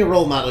 They need a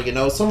role model, you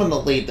know, someone to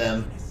lead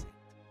them.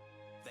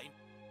 They...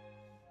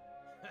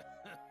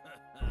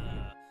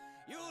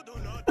 You do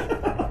not...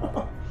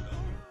 Oh,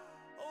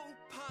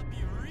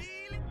 Papi,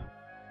 really?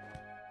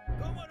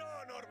 Come on,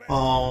 Norberto. Oh,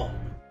 Oh,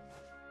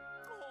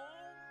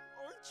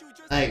 aren't you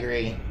just... I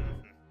agree.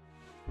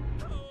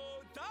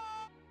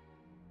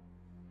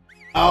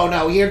 Oh, Oh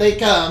no, here they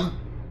come.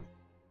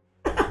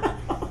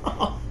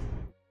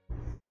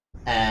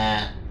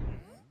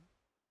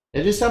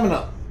 They just summoned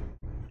a...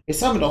 They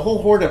summoned a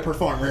whole horde of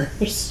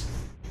performers.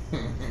 Oh,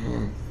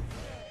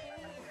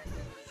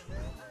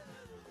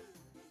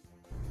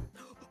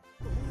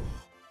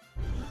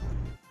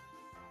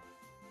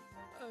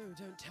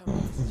 don't tell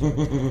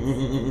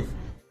me.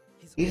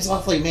 He's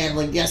awfully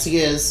manly. Yes, he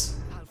is.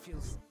 I'll feel...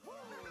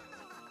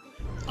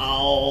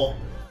 Oh.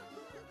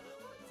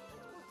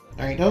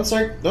 Alright, don't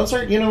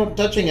start, you know,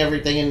 touching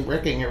everything and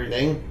wrecking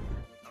everything.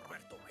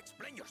 Norberto,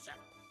 explain yourself.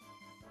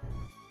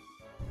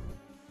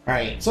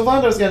 Alright, so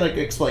Vondo's gonna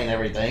explain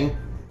everything.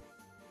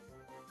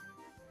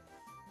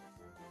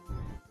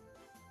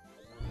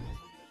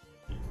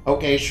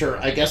 Okay, sure,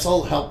 I guess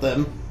I'll help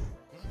them.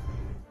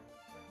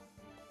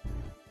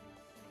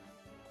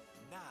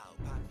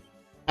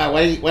 Now,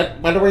 Papi.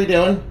 What are we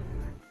doing?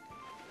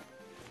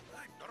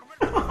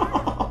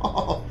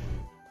 Norberto.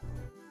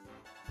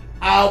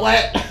 Oh,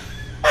 what?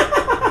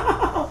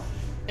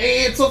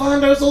 Hey, it's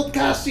Vondo's old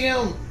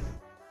costume!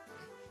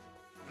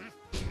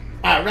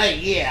 Alright,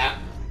 yeah.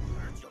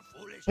 Aren't you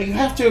foolish? But you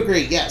have to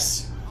agree,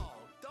 yes. Oh,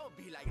 don't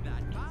be like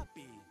that,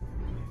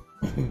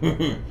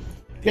 Papi.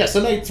 Yes,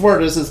 a knight's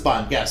word is his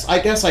bond, yes. I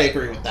guess I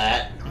agree with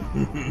that.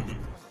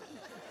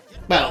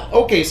 Well,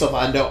 okay,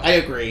 Sylvando, I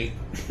agree.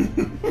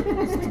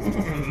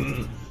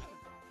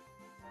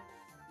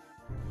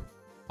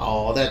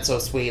 Oh, that's so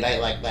sweet, I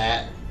like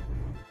that.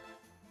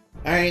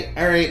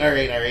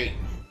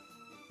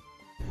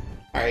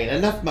 Alright,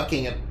 enough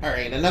mucking it.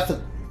 Alright, enough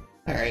of...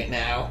 Alright,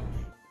 now.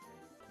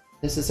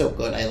 This is so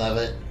good, I love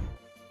it.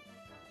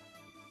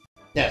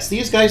 Yes,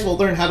 these guys will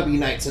learn how to be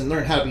knights and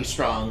learn how to be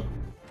strong.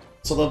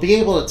 So they'll be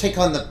able to take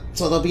on the...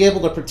 So they'll be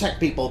able to protect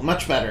people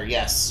much better,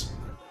 yes.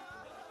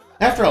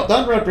 After all,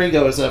 Don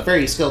Rodrigo is a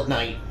very skilled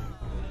knight.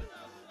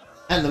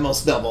 And the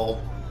most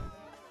noble.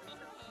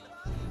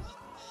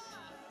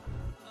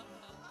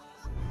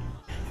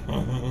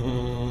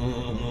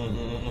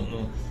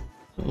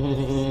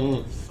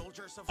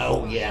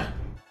 Oh, yeah.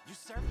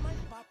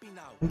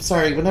 I'm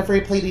sorry, whenever I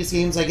play these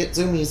games, I get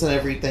zoomies and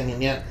everything,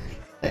 and yet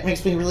that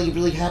makes me really,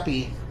 really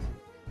happy.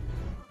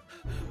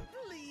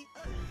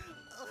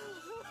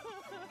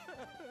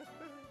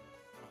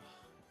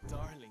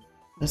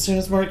 As soon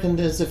as Morgan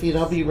is defeated,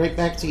 I'll be right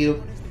back to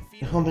you.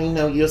 I hope I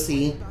know you'll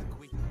see.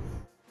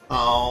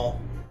 Oh.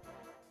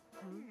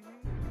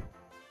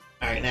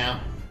 Alright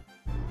now.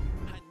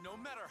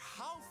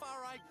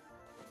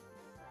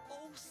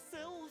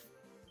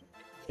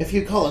 If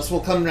you call us, we'll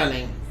come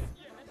running.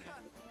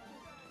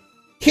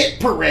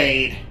 Hit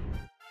Parade!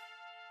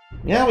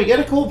 Yeah, we get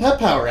a cool pep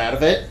power out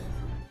of it.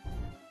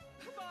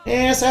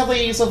 Yeah,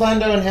 sadly,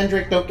 Sylvando and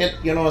Hendrik don't get,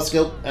 you know,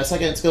 a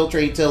second skill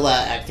tree till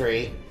Act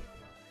 3.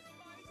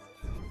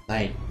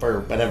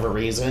 For whatever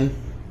reason.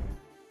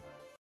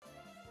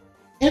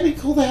 It'd be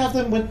cool to have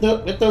them with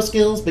those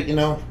skills, but you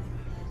know.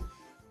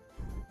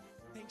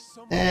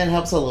 And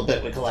helps a little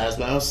bit with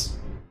Kalasmos.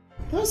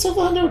 Well,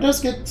 Sylvando does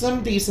get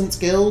some decent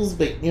skills,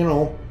 but you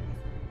know.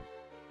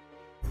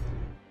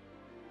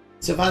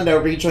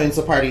 Sylvando rejoins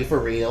the party for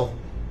real.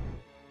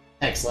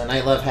 Excellent,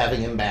 I love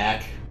having him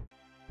back.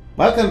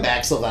 Welcome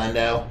back,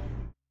 Sylvando.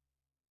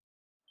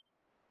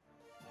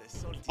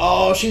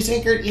 Oh, she's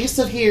anchored east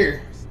of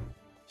here.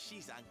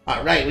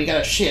 Alright, we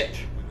got a ship.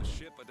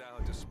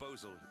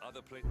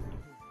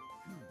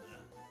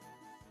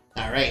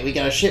 Alright, we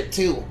got a ship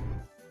too.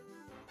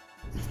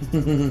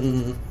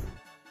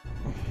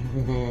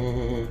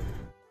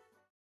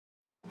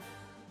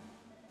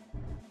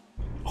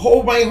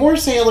 Oh, my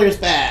horse sailor's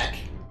back!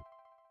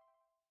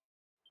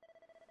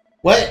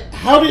 What?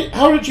 How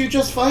did you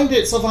just find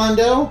it,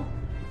 Sylvando?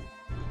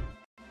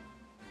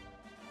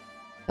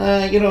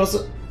 You know,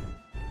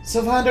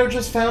 Sylvando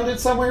just found it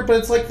somewhere, but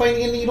it's like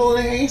finding a needle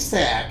in a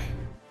haystack.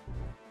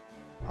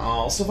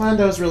 Oh,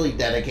 Sylvando's really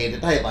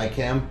dedicated. I like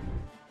him.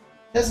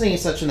 Isn't he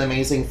such an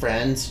amazing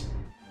friend?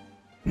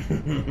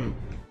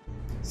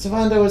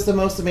 Sylvando is the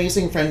most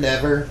amazing friend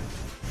ever.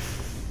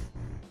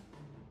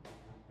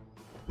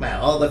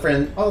 Wow, all the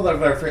friends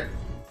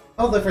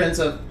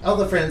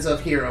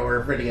of Hero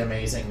are pretty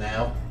amazing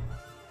now.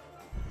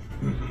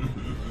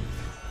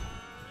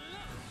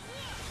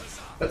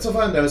 But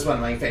Sylvando is one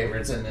of my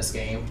favorites in this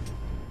game.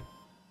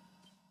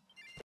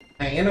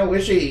 I, you know,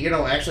 wish he, you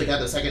know, actually got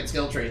the second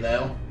skill tree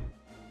though.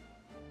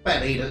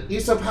 But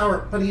he's so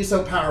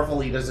powerful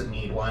he doesn't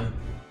need one.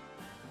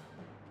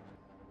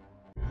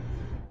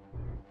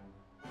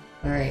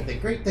 Alright, the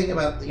great thing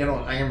about, you know,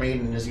 Iron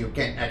Maiden is you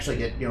can't actually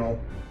get, you know,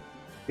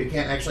 you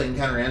can't actually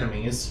encounter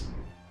enemies.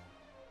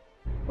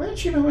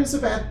 Which, you know, is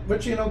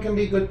which, you know, can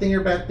be a good thing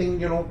or bad thing,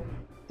 you know,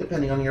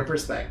 depending on your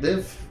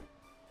perspective.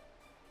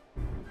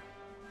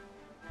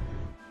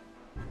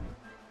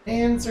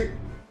 And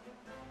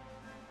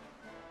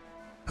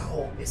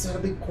oh, is that a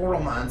big coral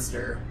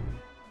monster?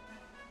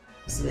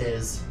 Yes, it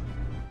is.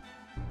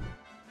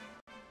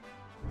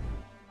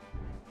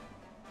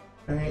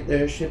 Alright,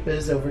 the ship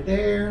is over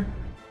there.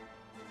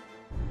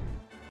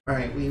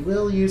 Alright, we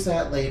will use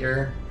that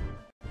later.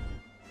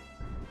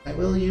 I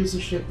will use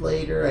the ship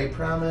later, I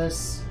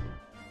promise.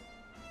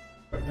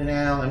 But for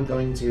now, I'm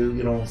going to,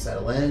 you know,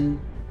 settle in.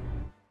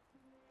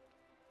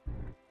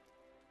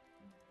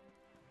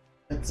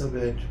 That's so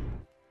good.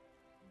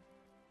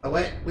 Oh,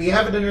 wait, we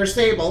have it in our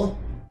stable.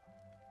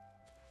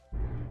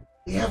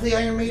 We have the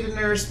Iron Maiden in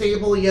our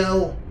stable,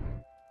 yo.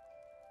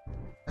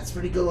 That's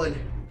pretty good.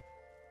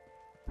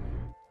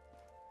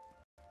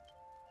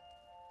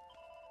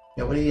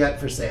 Yeah, what do you got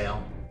for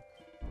sale?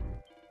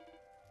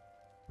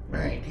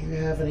 Alright, do you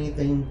have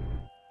anything?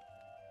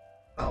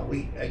 Oh,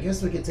 I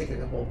guess we could take a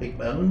couple of big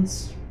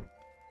bones.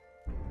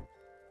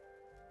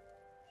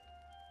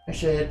 I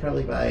should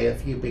probably buy a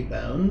few big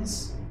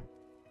bones.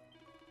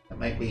 That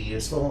might be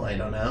useful, I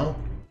don't know.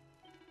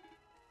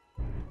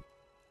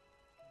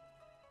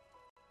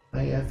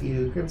 Buy a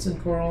few crimson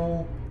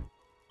coral.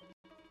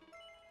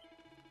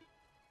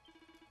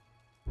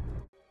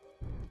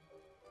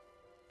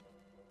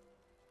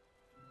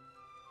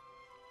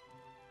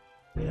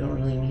 We don't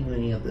really need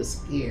any of this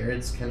gear.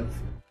 It's kind of...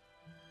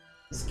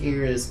 This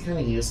gear is kind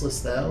of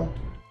useless, though.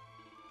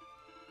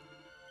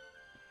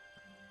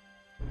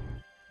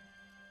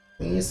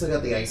 We still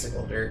got the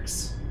icicle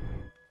dirks.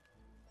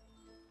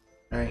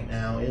 Alright,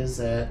 now,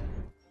 is a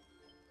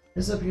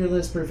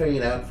Peerless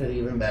Perfect outfit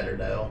even better,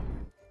 though?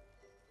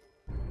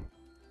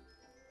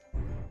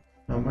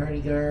 No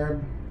Marty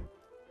garb.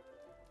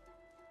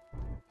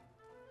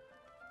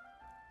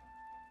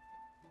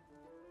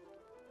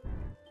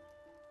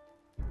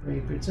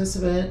 Parade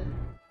participant.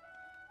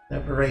 The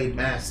parade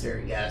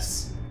master,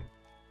 yes.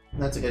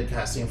 That's a good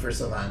costume for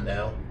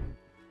Sylvando.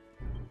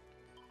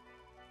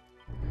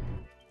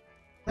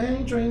 And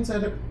he joins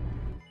at a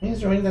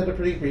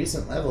pretty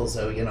recent level,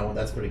 so you know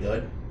that's pretty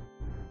good.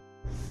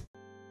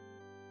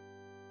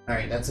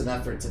 Alright, that's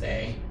enough for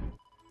today.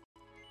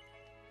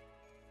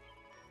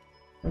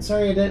 I'm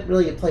sorry I didn't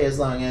really play as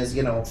long as,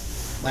 you know,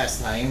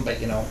 last time,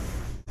 but you know,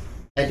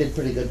 I did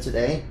pretty good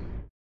today.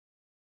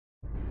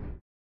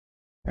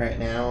 Alright,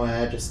 now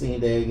I just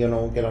need to, you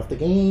know, get off the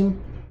game.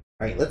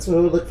 Alright, let's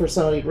go look for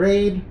somebody to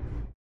raid.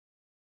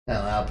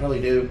 Well, I'll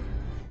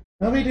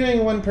be doing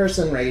a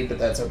one-person raid, but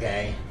that's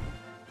okay.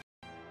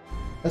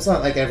 It's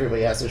not like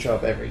everybody has to show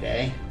up every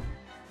day.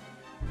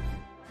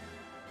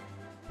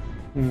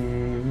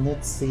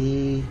 Let's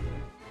see.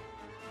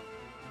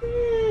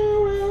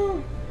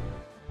 Well.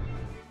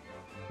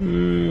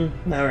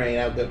 Alright,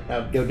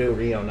 I'll go do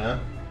Riona.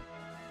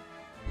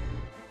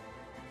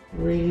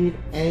 Raid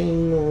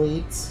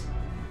Anglete.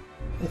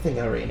 I think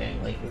I'll raid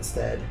Anglete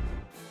instead.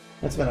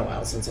 It's been a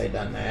while since I've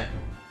done that.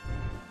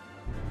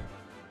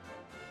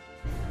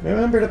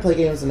 Remember to play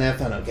games and have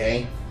fun,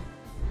 okay?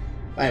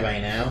 Bye-bye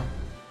now.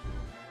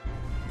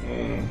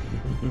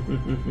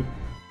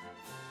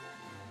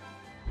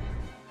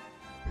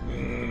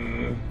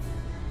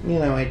 You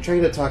know, I try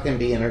to talk and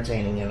be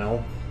entertaining, you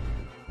know.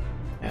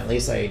 At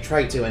least I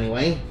try to,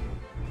 anyway.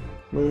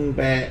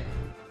 Moonbat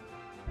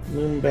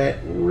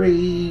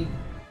raid.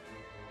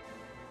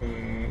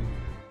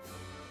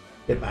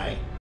 Goodbye.